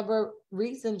whatever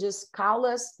reason, just call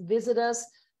us, visit us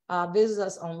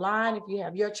online. If you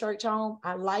have your church home,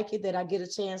 I like it that I get a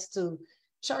chance to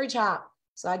church hop.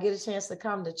 So I get a chance to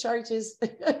come to churches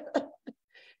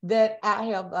that I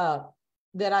have,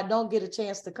 that I don't get a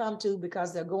chance to come to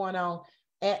because they're going on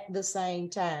at the same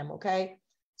time. Okay.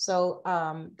 So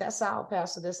that's all,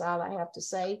 Pastor. That's all I have to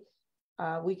say.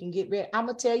 We can get ready. I'm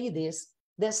going to tell you this.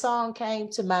 That song came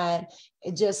to mind.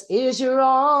 It just is your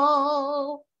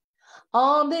all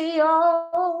on the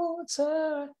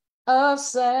altar of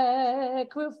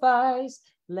sacrifice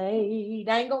laid.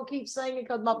 I ain't gonna keep singing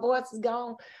because my voice is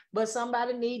gone, but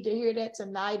somebody need to hear that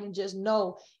tonight and just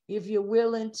know if you're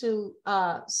willing to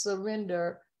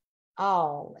surrender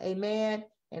all. Amen.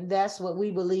 And that's what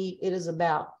we believe it is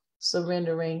about,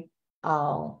 surrendering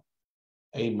all.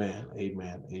 Amen.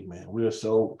 Amen. Amen. We are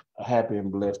so happy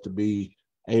and blessed to be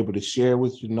able to share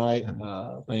with you tonight.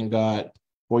 Thank God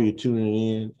for you tuning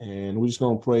in, and we're just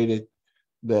gonna pray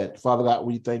that Father God,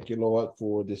 we thank you, Lord,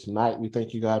 for this night. We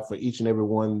thank you, God, for each and every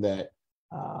one that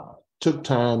took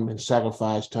time and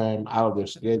sacrificed time out of their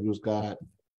schedules, God,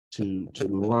 to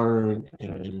learn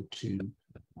and to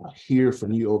hear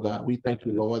from you, oh God. We thank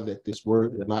you, Lord, that this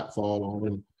word will not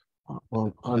fall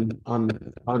on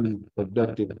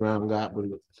unproductive ground, God, but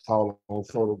it will fall on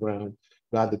fertile ground.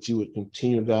 God, that you would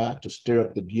continue, God, to stir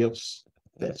up the gifts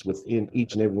that's within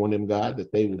each and every one of them, God,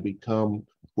 that they will become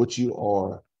what you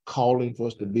are calling for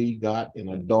us to be, God, in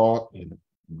a dark and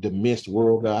diminished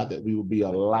world, God, that we will be a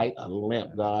light, a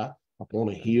lamp, God, upon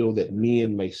a hill that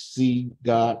men may see,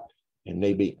 God, and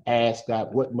they may ask,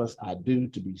 God, what must I do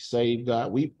to be saved,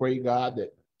 God? We pray, God,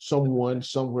 that someone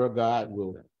somewhere, God,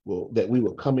 that we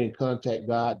will come in contact,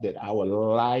 God, that our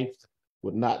life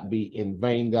would not be in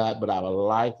vain, God, but our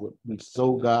life would be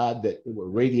so, God, that it will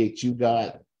radiate you,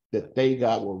 God, that they,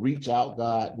 God, will reach out,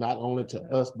 God, not only to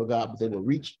us, but God, but they will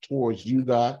reach towards you,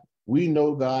 God. We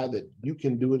know, God, that you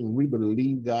can do it, and we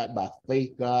believe, God, by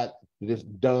faith, God, that it's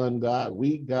done, God.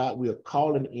 We are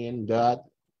calling in, God,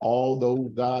 all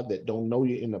those, God, that don't know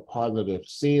you in the pardon of their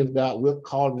sins, God. We're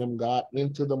calling them, God,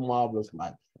 into the marvelous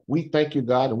light. We thank you,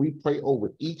 God, and we pray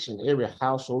over each and every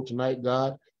household tonight,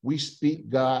 God. We speak,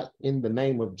 God, in the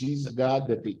name of Jesus, God,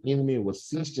 that the enemy will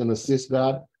cease and assist,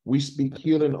 God. We speak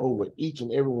healing over each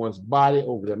and everyone's body,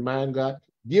 over their mind, God.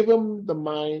 Give them the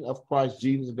mind of Christ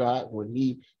Jesus, God, when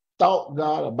he thought,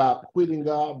 God, about quitting,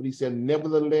 God, but he said,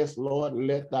 nevertheless, Lord,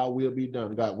 let thy will be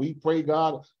done, God. We pray,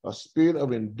 God, a spirit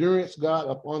of endurance, God,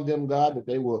 upon them, God, that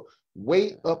they will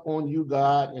wait up on you,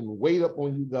 God, and wait up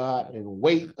on you, God, and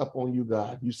wait up on you,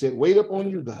 God. You said, wait up on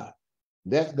you, God.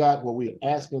 That's, God, what we're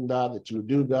asking, God, that you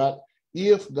do, God.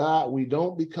 If, God, we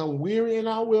don't become weary in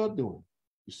our well-doing,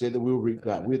 you said that we'll reap,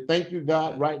 God. We thank you,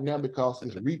 God, right now because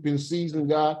it's reaping season,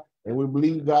 God, and we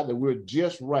believe, God, that we're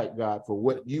just right, God, for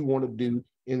what you want to do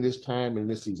in this time and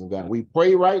this season, God. We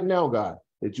pray right now, God,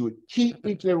 that you would keep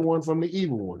each and every one from the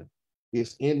evil one.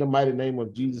 It's in the mighty name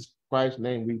of Jesus Christ's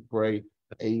name we pray.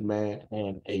 Amen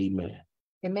and amen.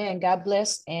 Amen. God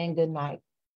bless and good night.